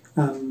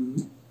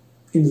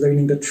in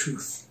learning the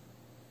truth.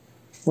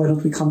 Why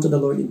don't we come to the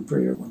Lord in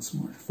prayer once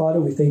more?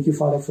 Father, we thank you,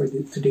 Father, for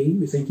today.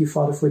 We thank you,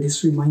 Father, for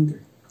this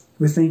reminder.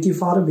 We thank you,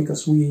 Father,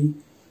 because we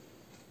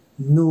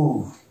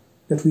know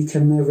that we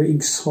can never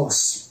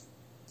exhaust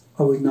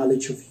our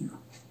knowledge of you.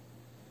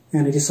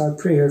 And it is our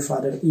prayer,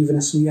 Father, that even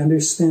as we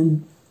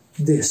understand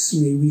this,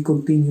 may we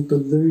continue to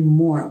learn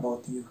more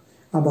about you,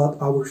 about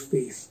our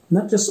faith.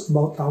 Not just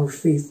about our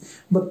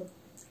faith, but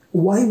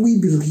why we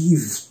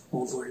believe,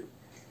 O Lord.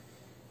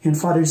 And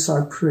Father, it's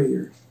our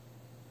prayer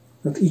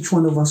that each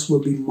one of us will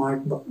be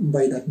marked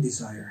by that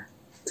desire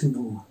to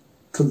know,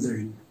 to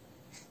learn.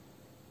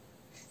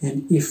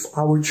 And if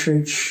our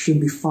church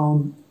should be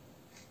found,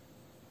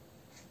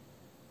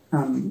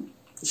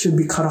 should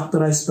be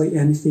characterized by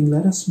anything,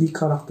 let us be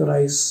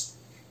characterized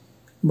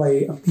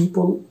by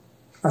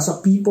as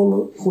a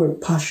people who are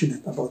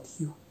passionate about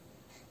you.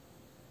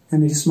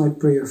 And it is my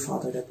prayer,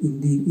 Father, that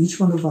indeed each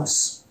one of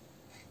us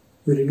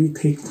will really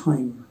take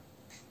time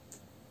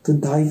to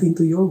dive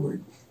into your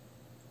word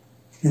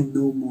and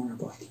know more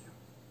about you.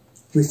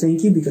 We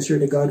thank you because you're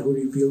the God who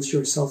reveals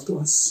yourself to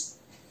us.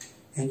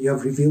 And you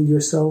have revealed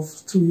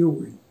yourself through your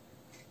word.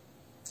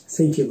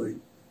 Thank you, Lord.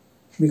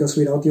 Because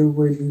without your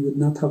word, we would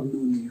not have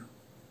known you.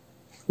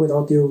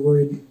 Without your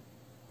word,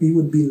 we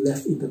would be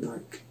left in the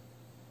dark.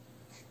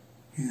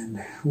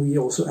 And we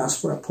also ask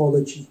for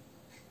apology,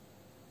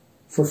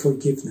 for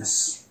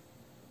forgiveness.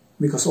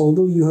 Because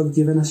although you have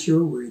given us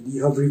your word,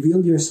 you have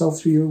revealed yourself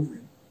through your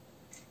word,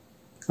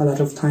 a lot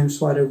of times,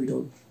 Father, we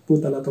don't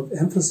put a lot of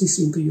emphasis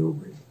into your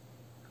word.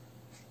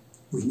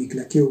 We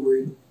neglect your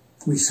word.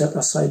 We set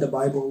aside the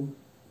Bible.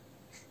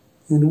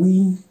 And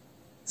we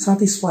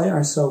satisfy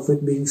ourselves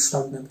with being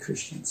stagnant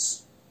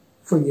Christians.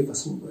 Forgive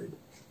us, O Lord.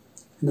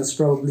 And that's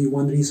probably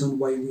one reason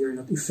why we are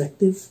not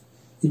effective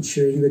in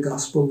sharing the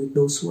gospel with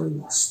those who are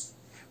lost.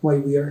 Why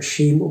we are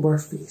ashamed of our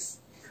faith.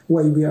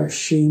 Why we are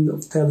ashamed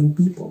of telling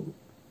people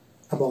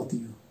about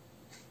you.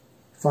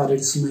 Father,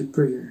 this is my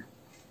prayer,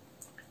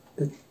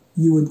 that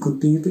you would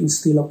continue to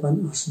instill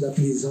upon us that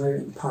desire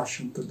and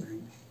passion to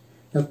learn.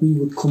 That we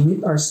would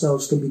commit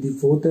ourselves to be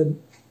devoted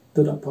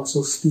to the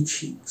apostles'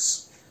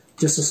 teachings,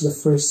 just as the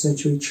first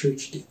century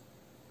church did.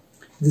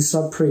 This is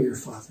our prayer,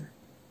 Father.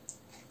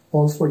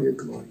 all for your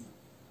glory.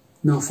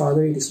 Now,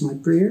 Father, it is my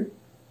prayer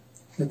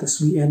that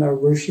as we end our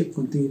worship,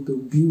 continue to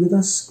be with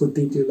us,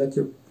 continue to let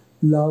your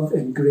love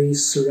and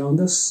grace surround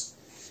us,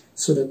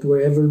 so that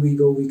wherever we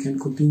go, we can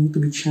continue to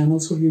be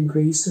channels of your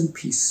grace and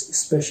peace,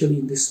 especially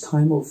in this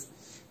time of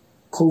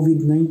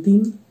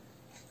COVID-19,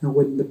 and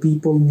when the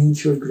people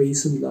need your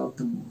grace and love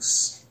the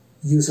most.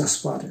 Use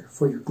us, Father,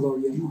 for your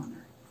glory and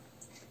honor.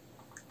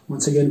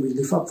 Once again, we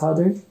lift up,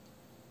 Father,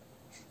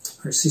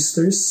 our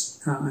sisters,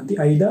 Auntie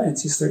Aida and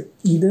Sister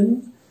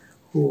Eden,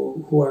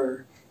 who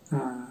are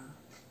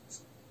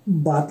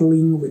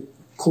battling with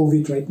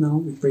COVID right now.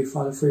 We pray,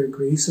 Father, for your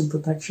grace and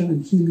protection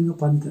and healing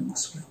upon them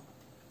as well.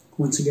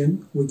 Once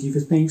again, we give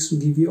you thanks, we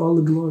give you all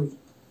the glory.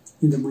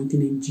 In the mighty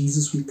name of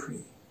Jesus we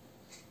pray.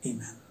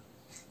 Amen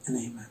and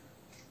amen.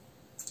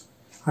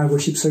 Our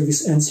worship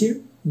service ends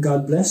here.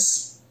 God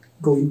bless.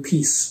 Go in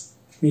peace.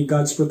 May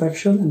God's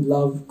protection and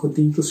love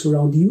continue to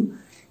surround you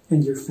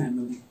and your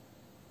family.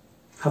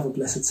 Have a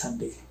blessed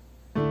Sunday.